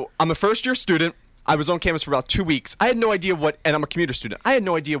 So I'm a first-year student. I was on campus for about 2 weeks. I had no idea and I'm a commuter student. I had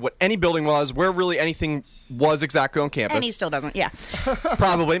no idea what any building was, where really anything was exactly on campus. And he still doesn't, yeah.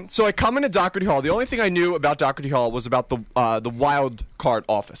 Probably. So I come into Doherty Hall. The only thing I knew about Doherty Hall was about the wild card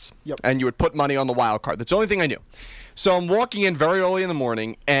office. Yep. And you would put money on the wild card. That's the only thing I knew. So I'm walking in very early in the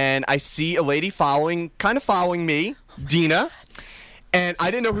morning, and I see a lady following me, Deena. And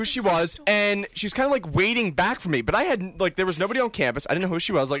I didn't know who she was, and she's kind of like waiting back for me. But I had, like, there was nobody on campus. I didn't know who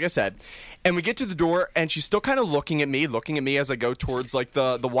she was, like I said. And we get to the door, and she's still kind of looking at me as I go towards, like,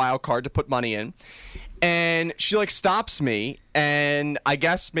 the wild card to put money in. And she, like, stops me, and I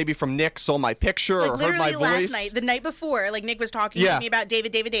guess maybe from Nick saw my picture or heard my voice. Literally last night, the night before, like, Nick was talking to me about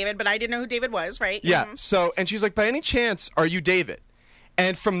David, but I didn't know who David was, right? Yeah, so, and she's like, by any chance, are you David?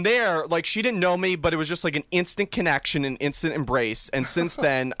 And from there, like, she didn't know me, but it was just like an instant connection, an instant embrace. And since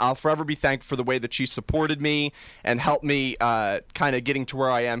then, I'll forever be thankful for the way that she supported me and helped me kind of getting to where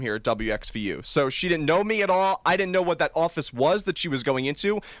I am here at WXVU. So she didn't know me at all. I didn't know what that office was that she was going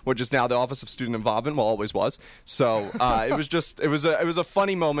into, which is now the Office of Student Involvement. Well, always was. So it was a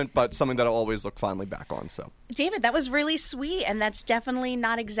funny moment, but something that I'll always look fondly back on. So David, that was really sweet, and that's definitely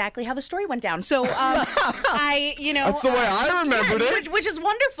not exactly how the story went down. So that's the way I remembered it. Which is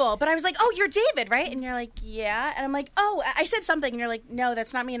wonderful. But I was like, oh, you're David, right? And you're like, yeah. And I'm like, oh, I said something. And you're like, no,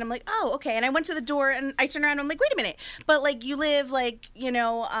 that's not me. And I'm like, oh, okay. And I went to the door, and I turned around, and I'm like, wait a minute. But, like, you live, like,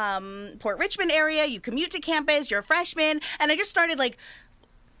 Port Richmond area. You commute to campus. You're a freshman. And I just started, like,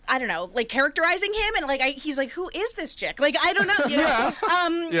 I don't know, like characterizing him, and like he's like, who is this chick? Like I don't know. You know?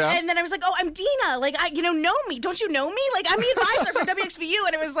 Yeah. And then I was like, oh, I'm Deena. Like know me? Don't you know me? Like I'm the advisor for WXVU,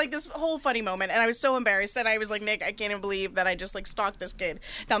 and it was like this whole funny moment, and I was so embarrassed, and I was like, Nick, I can't even believe that I just like stalked this kid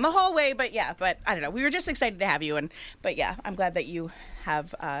down the hallway. But I don't know. We were just excited to have you, but I'm glad that you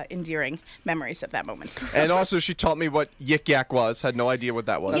have endearing memories of that moment. And also, she taught me what Yik Yak was. Had no idea what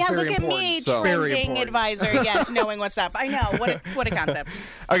that was. Yeah, very look at me, important. trending advisor. Yes, knowing what's up. I know. What a concept.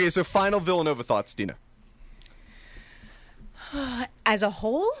 Okay, so final Villanova thoughts, Deena. As a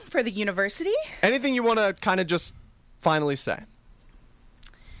whole, for the university? Anything you want to kind of just finally say?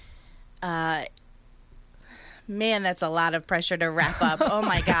 Man, that's a lot of pressure to wrap up. Oh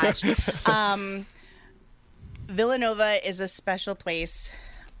my gosh. Villanova is a special place,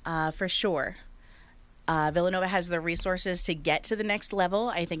 for sure. Villanova has the resources to get to the next level.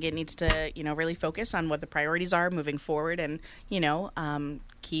 I think it needs to, really focus on what the priorities are moving forward, and,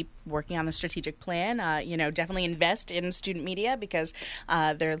 keep working on the strategic plan. Definitely invest in student media, because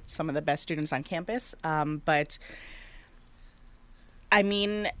they're some of the best students on campus. But I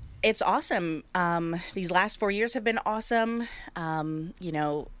mean, it's awesome. These last 4 years have been awesome.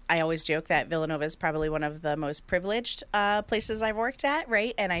 I always joke that Villanova is probably one of the most privileged places I've worked at,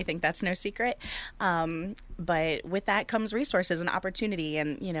 right? And I think that's no secret. But with that comes resources and opportunity,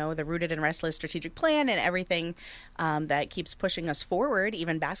 and, the Rooted and Restless strategic plan and everything that keeps pushing us forward,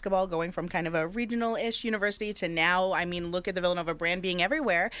 even basketball going from kind of a regional-ish university to now, I mean, look at the Villanova brand being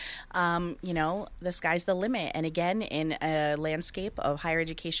everywhere. The sky's the limit. And again, in a landscape of higher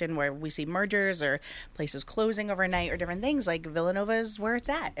education where we see mergers or places closing overnight or different things, like Villanova is where it's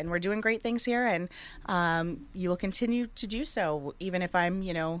at. And we're doing great things here, and you will continue to do so, even if I'm,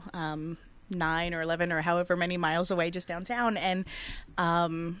 9 or 11 or however many miles away just downtown. And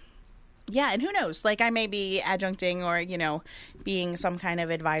and who knows, like I may be adjuncting or, being some kind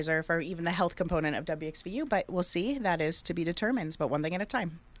of advisor for even the health component of WXVU, but we'll see. That is to be determined, but one thing at a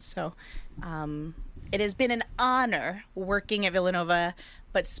time. So it has been an honor working at Villanova,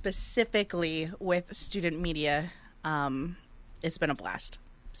 but specifically with student media. It's been a blast.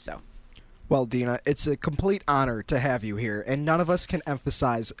 So, well, Deena, it's a complete honor to have you here, and none of us can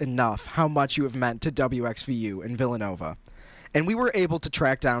emphasize enough how much you have meant to WXVU and Villanova. And we were able to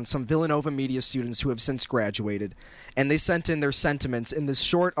track down some Villanova media students who have since graduated, and they sent in their sentiments in this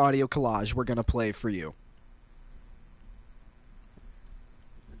short audio collage we're going to play for you.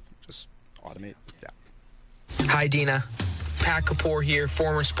 Just automate. Yeah. Hi, Deena. Pat Kapoor here,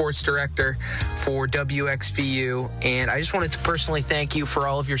 former sports director for WXVU, and I just wanted to personally thank you for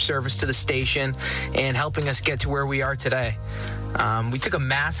all of your service to the station and helping us get to where we are today. We took a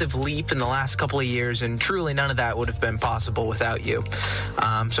massive leap in the last couple of years, and truly none of that would have been possible without you.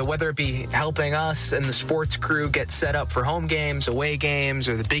 So whether it be helping us and the sports crew get set up for home games, away games,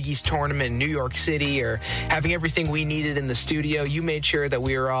 or the Big East tournament in New York City, or having everything we needed in the studio, you made sure that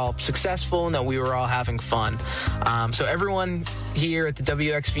we were all successful and that we were all having fun. So everyone here at the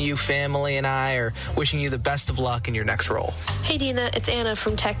WXVU family and I are wishing you the best of luck in your next role. Hey Deena, it's Anna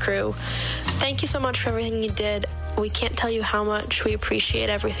from Tech Crew. Thank you so much for everything you did. We can't tell you how much we appreciate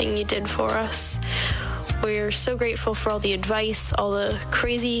everything you did for us. We're so grateful for all the advice, all the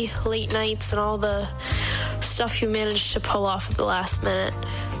crazy late nights, and all the stuff you managed to pull off at the last minute.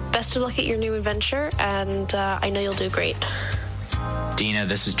 Best of luck at your new adventure, and I know you'll do great. Deena,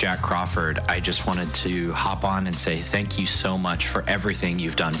 this is Jack Crawford. I just wanted to hop on and say thank you so much for everything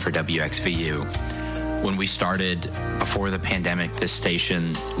you've done for WXVU. When we started before the pandemic, this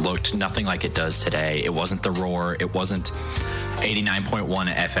station looked nothing like it does today. It wasn't the Roar. It wasn't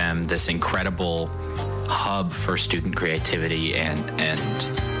 89.1 FM, this incredible hub for student creativity and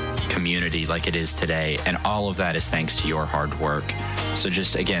community like it is today. And all of that is thanks to your hard work. So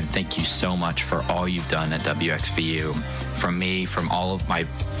just, again, thank you so much for all you've done at WXVU. From me, from all of my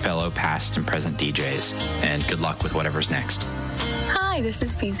fellow past and present DJs. And good luck with whatever's next. Hi, this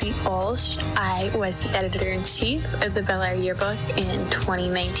is BZ Walsh. I was the editor-in-chief of the Bel Air Yearbook in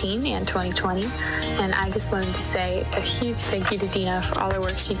 2019 and 2020. And I just wanted to say a huge thank you to Deena for all the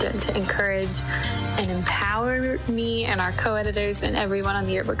work she did to encourage and empower me and our co-editors and everyone on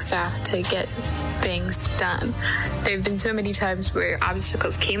the yearbook staff to get things done. There have been so many times where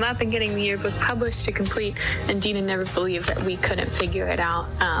obstacles came up in getting the yearbook published to complete, and Deena never believed that we couldn't figure it out.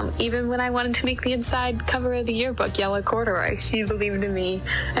 Even when I wanted to make the inside cover of the yearbook yellow corduroy, she believed in me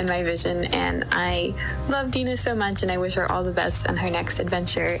and my vision, and I love Deena so much, and I wish her all the best on her next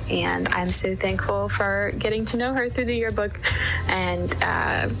adventure, and I'm so thankful for getting to know her through the yearbook, and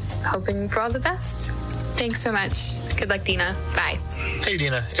hoping for all the best. Thanks so much. Good luck, Deena. Bye. Hey,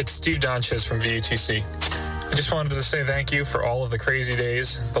 Deena. It's Steve Doncic from VUTC. I just wanted to say thank you for all of the crazy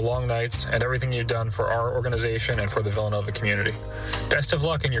days, the long nights, and everything you've done for our organization and for the Villanova community. Best of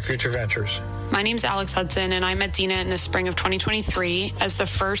luck in your future ventures. My name's Alex Hudson, and I met Deena in the spring of 2023 as the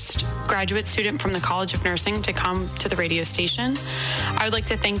first graduate student from the College of Nursing to come to the radio station. I would like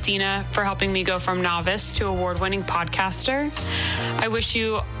to thank Deena for helping me go from novice to award-winning podcaster. I wish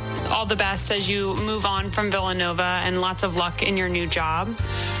you all the best as you move on from Villanova and lots of luck in your new job.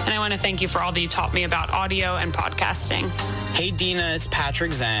 And I want to thank you for all that you taught me about audio and podcasting. Hey Deena, it's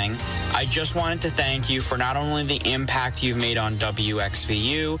Patrick Zhang. I just wanted to thank you for not only the impact you've made on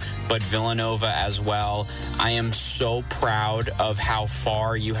WXVU, but Villanova as well. I am so proud of how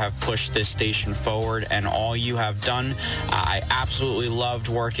far you have pushed this station forward and all you have done. I absolutely loved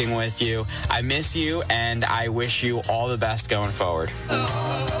working with you. I miss you, and I wish you all the best going forward.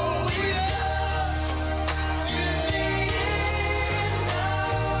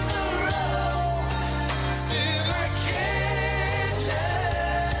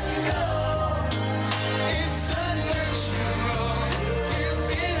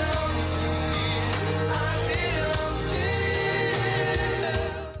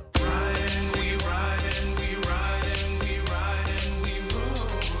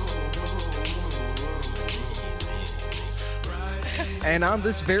 And on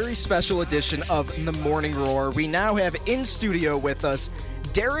this very special edition of The Morning Roar, we now have in studio with us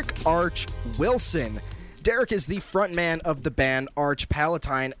Derek Wilson. Derek is the frontman of the band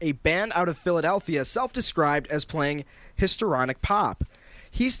Archpalatine, a band out of Philadelphia self-described as playing histrionic pop.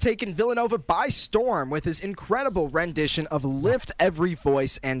 He's taken Villanova by storm with his incredible rendition of Lift Every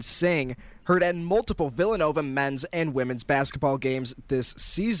Voice and Sing, heard at multiple Villanova men's and women's basketball games this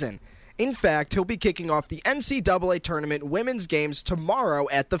season. In fact, he'll be kicking off the NCAA tournament women's games tomorrow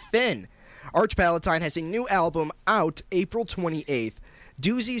at the Finn. Archpalatine has a new album out April 28th,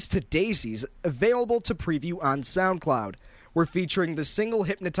 Doozies to Daisies, available to preview on SoundCloud. We're featuring the single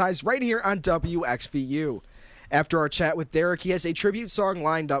Hypnotized right here on WXVU. After our chat with Derek, he has a tribute song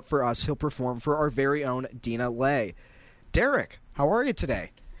lined up for us. He'll perform for our very own Deena Leh. Derek, how are you today?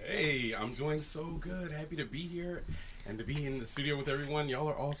 Hey, I'm doing so good. Happy to be here and to be in the studio with everyone. Y'all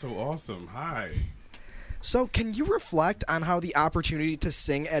are all so awesome. Hi. So, can you reflect on how the opportunity to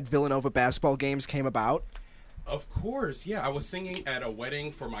sing at Villanova basketball games came about? Of course, yeah. I was singing at a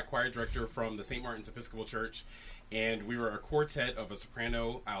wedding for my choir director from the St. Martin's Episcopal Church, and we were a quartet of a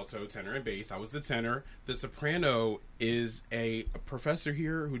soprano, alto, tenor, and bass. I was the tenor. The soprano is a professor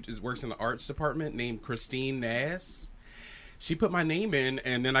here who works in the arts department named Christine Nass. She put my name in,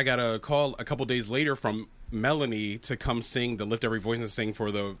 and then I got a call a couple days later from Melanie to come sing the Lift Every Voice and Sing for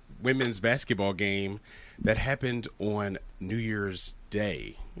the women's basketball game that happened on New Year's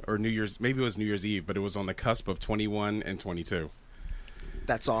Day, or maybe it was New Year's Eve, but it was on the cusp of 21 and 22.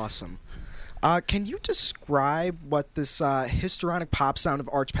 That's awesome. Can you describe what this histrionic pop sound of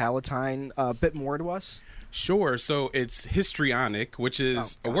Archpalatine a bit more to us? Sure. So it's histrionic, which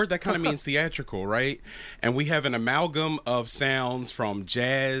is a word that kind of means theatrical, right? And we have an amalgam of sounds from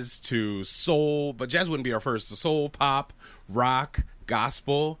jazz to soul, but jazz wouldn't be our first. So soul, pop, rock,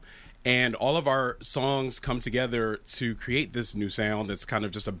 gospel, and all of our songs come together to create this new sound that's kind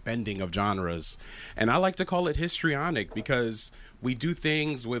of just a bending of genres. And I like to call it histrionic because we do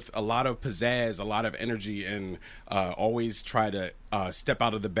things with a lot of pizzazz, a lot of energy, and always try to step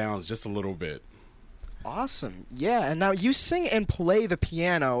out of the bounds just a little bit. Awesome. Yeah, and now you sing and play the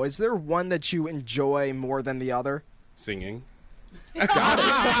piano. Is there one that you enjoy more than the other? Singing. Got it.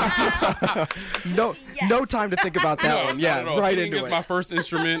 No time to think about that one. Yeah, right Singing into is it. my first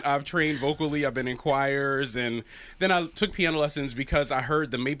instrument. I've trained vocally. I've been in choirs, and then I took piano lessons because I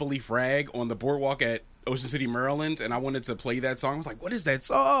heard the Maple Leaf Rag on the boardwalk at Ocean City, Maryland, and I wanted to play that song. I was like, what is that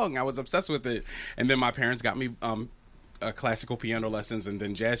song? I was obsessed with it. And then my parents got me classical piano lessons and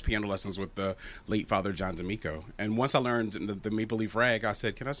then jazz piano lessons with the late Father John D'Amico. And once I learned the Maple Leaf Rag, I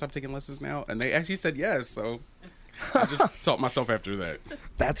said, can I stop taking lessons now? And they actually said yes, so I just taught myself after that.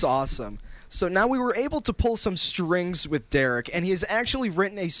 That's awesome. So now we were able to pull some strings with Derek, and he has actually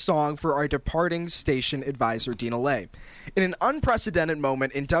written a song for our departing station advisor, Deena Leh. In an unprecedented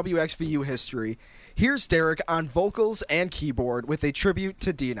moment in WXVU history, here's Derek on vocals and keyboard with a tribute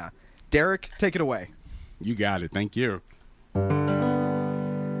to Deena. Derek, take it away. You got it. Thank you.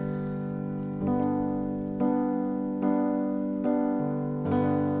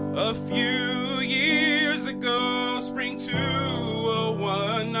 A few years ago, spring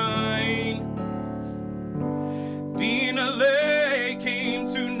 2019, Deena Leh came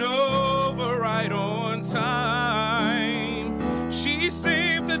to Nova right on time. She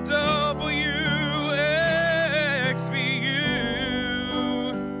saved the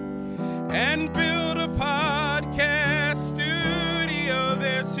WXVU and built a pile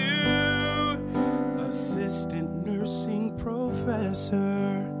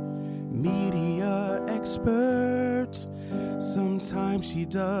professor, media expert. Sometimes she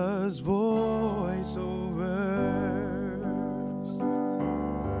does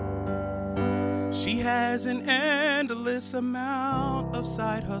voiceovers. She has an endless amount of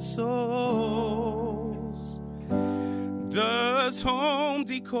side hustles. Does home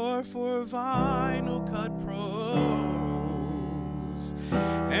decor for Vinyl Cut Pros.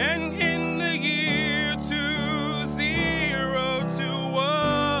 And in the year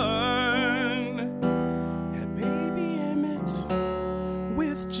 2021, had baby Emmett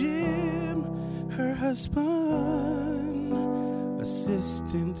with Jim, her husband,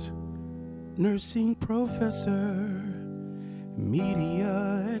 assistant nursing professor,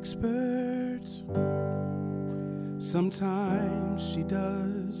 media expert. Sometimes she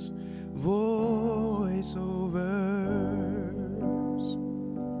does voiceovers.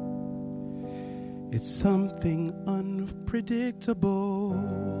 It's something unpredictable,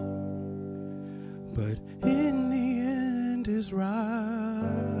 but in the end is right.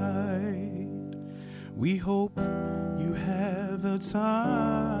 We hope you have the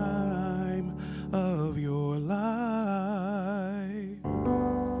time of your life.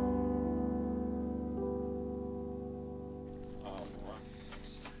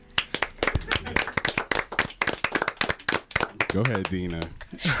 Go ahead, Deena.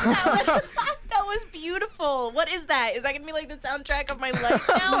 That was beautiful. What is that? Is that going to be like the soundtrack of my life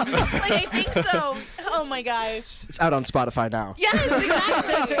now? Like, I think so. Oh, my gosh. It's out on Spotify now. Yes,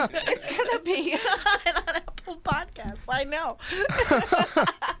 exactly. It's going to be on Apple Podcasts. I know.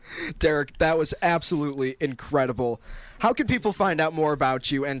 Derek, that was absolutely incredible. How can people find out more about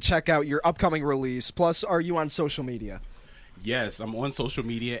you and check out your upcoming release? Plus, are you on social media? Yes, I'm on social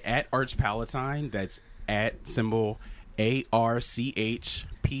media at Archpalatine. That's at symbol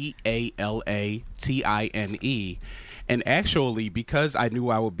ARCHPALATINE. And actually, because I knew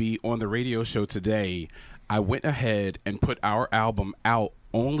I would be on the radio show today, I went ahead and put our album out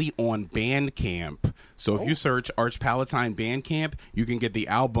only on Bandcamp. So if you search Archpalatine Bandcamp, you can get the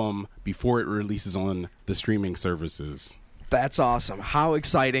album before it releases on the streaming services. That's awesome. How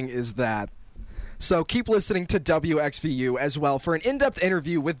exciting is that? So keep listening to WXVU as well for an in-depth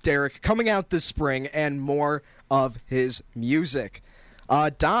interview with Derek coming out this spring and more of his music.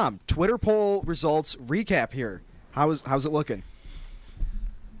 Dom, Twitter poll results recap here. How's it looking?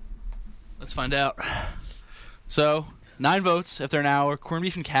 Let's find out. So, 9 votes after an hour. Corned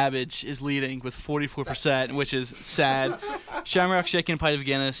beef and cabbage is leading with 44%, which is sad. Shamrock Shake and Pint of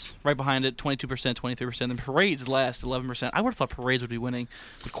Guinness right behind it, 22%, 23%. And Parade's last, 11%. I would have thought Parades would be winning.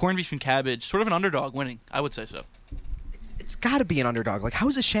 But corned beef and cabbage, sort of an underdog winning. I would say so. It's got to be an underdog. Like, how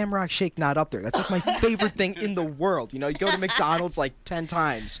is a Shamrock Shake not up there? That's like my favorite thing in the world. You know, you go to McDonald's like 10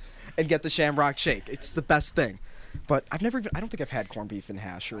 times and get the Shamrock Shake. It's the best thing. But I don't think I've had corned beef and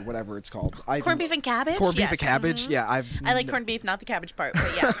hash or whatever it's called. Corned beef and cabbage? Corned beef Yes. and cabbage? Mhm. Yeah, I like corned beef, not the cabbage part,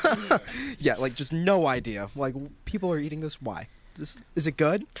 but yeah. Yeah, like just no idea. Like, people are eating this. Why? Is it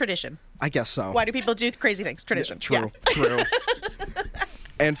good? Tradition. I guess so. Why do people do crazy things? Tradition. Yeah, true.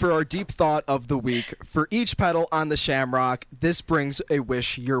 And for our deep thought of the week, for each petal on the shamrock, this brings a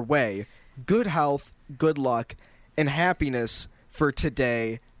wish your way. Good health, good luck, and happiness for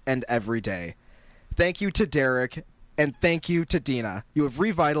today and every day. Thank you to Derek, and thank you to Deena. You have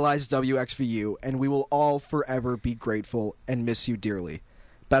revitalized WXVU, and we will all forever be grateful and miss you dearly.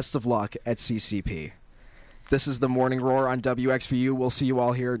 Best of luck at CCP. This is the Morning Roar on WXVU. We'll see you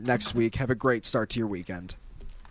all here next week. Have a great start to your weekend.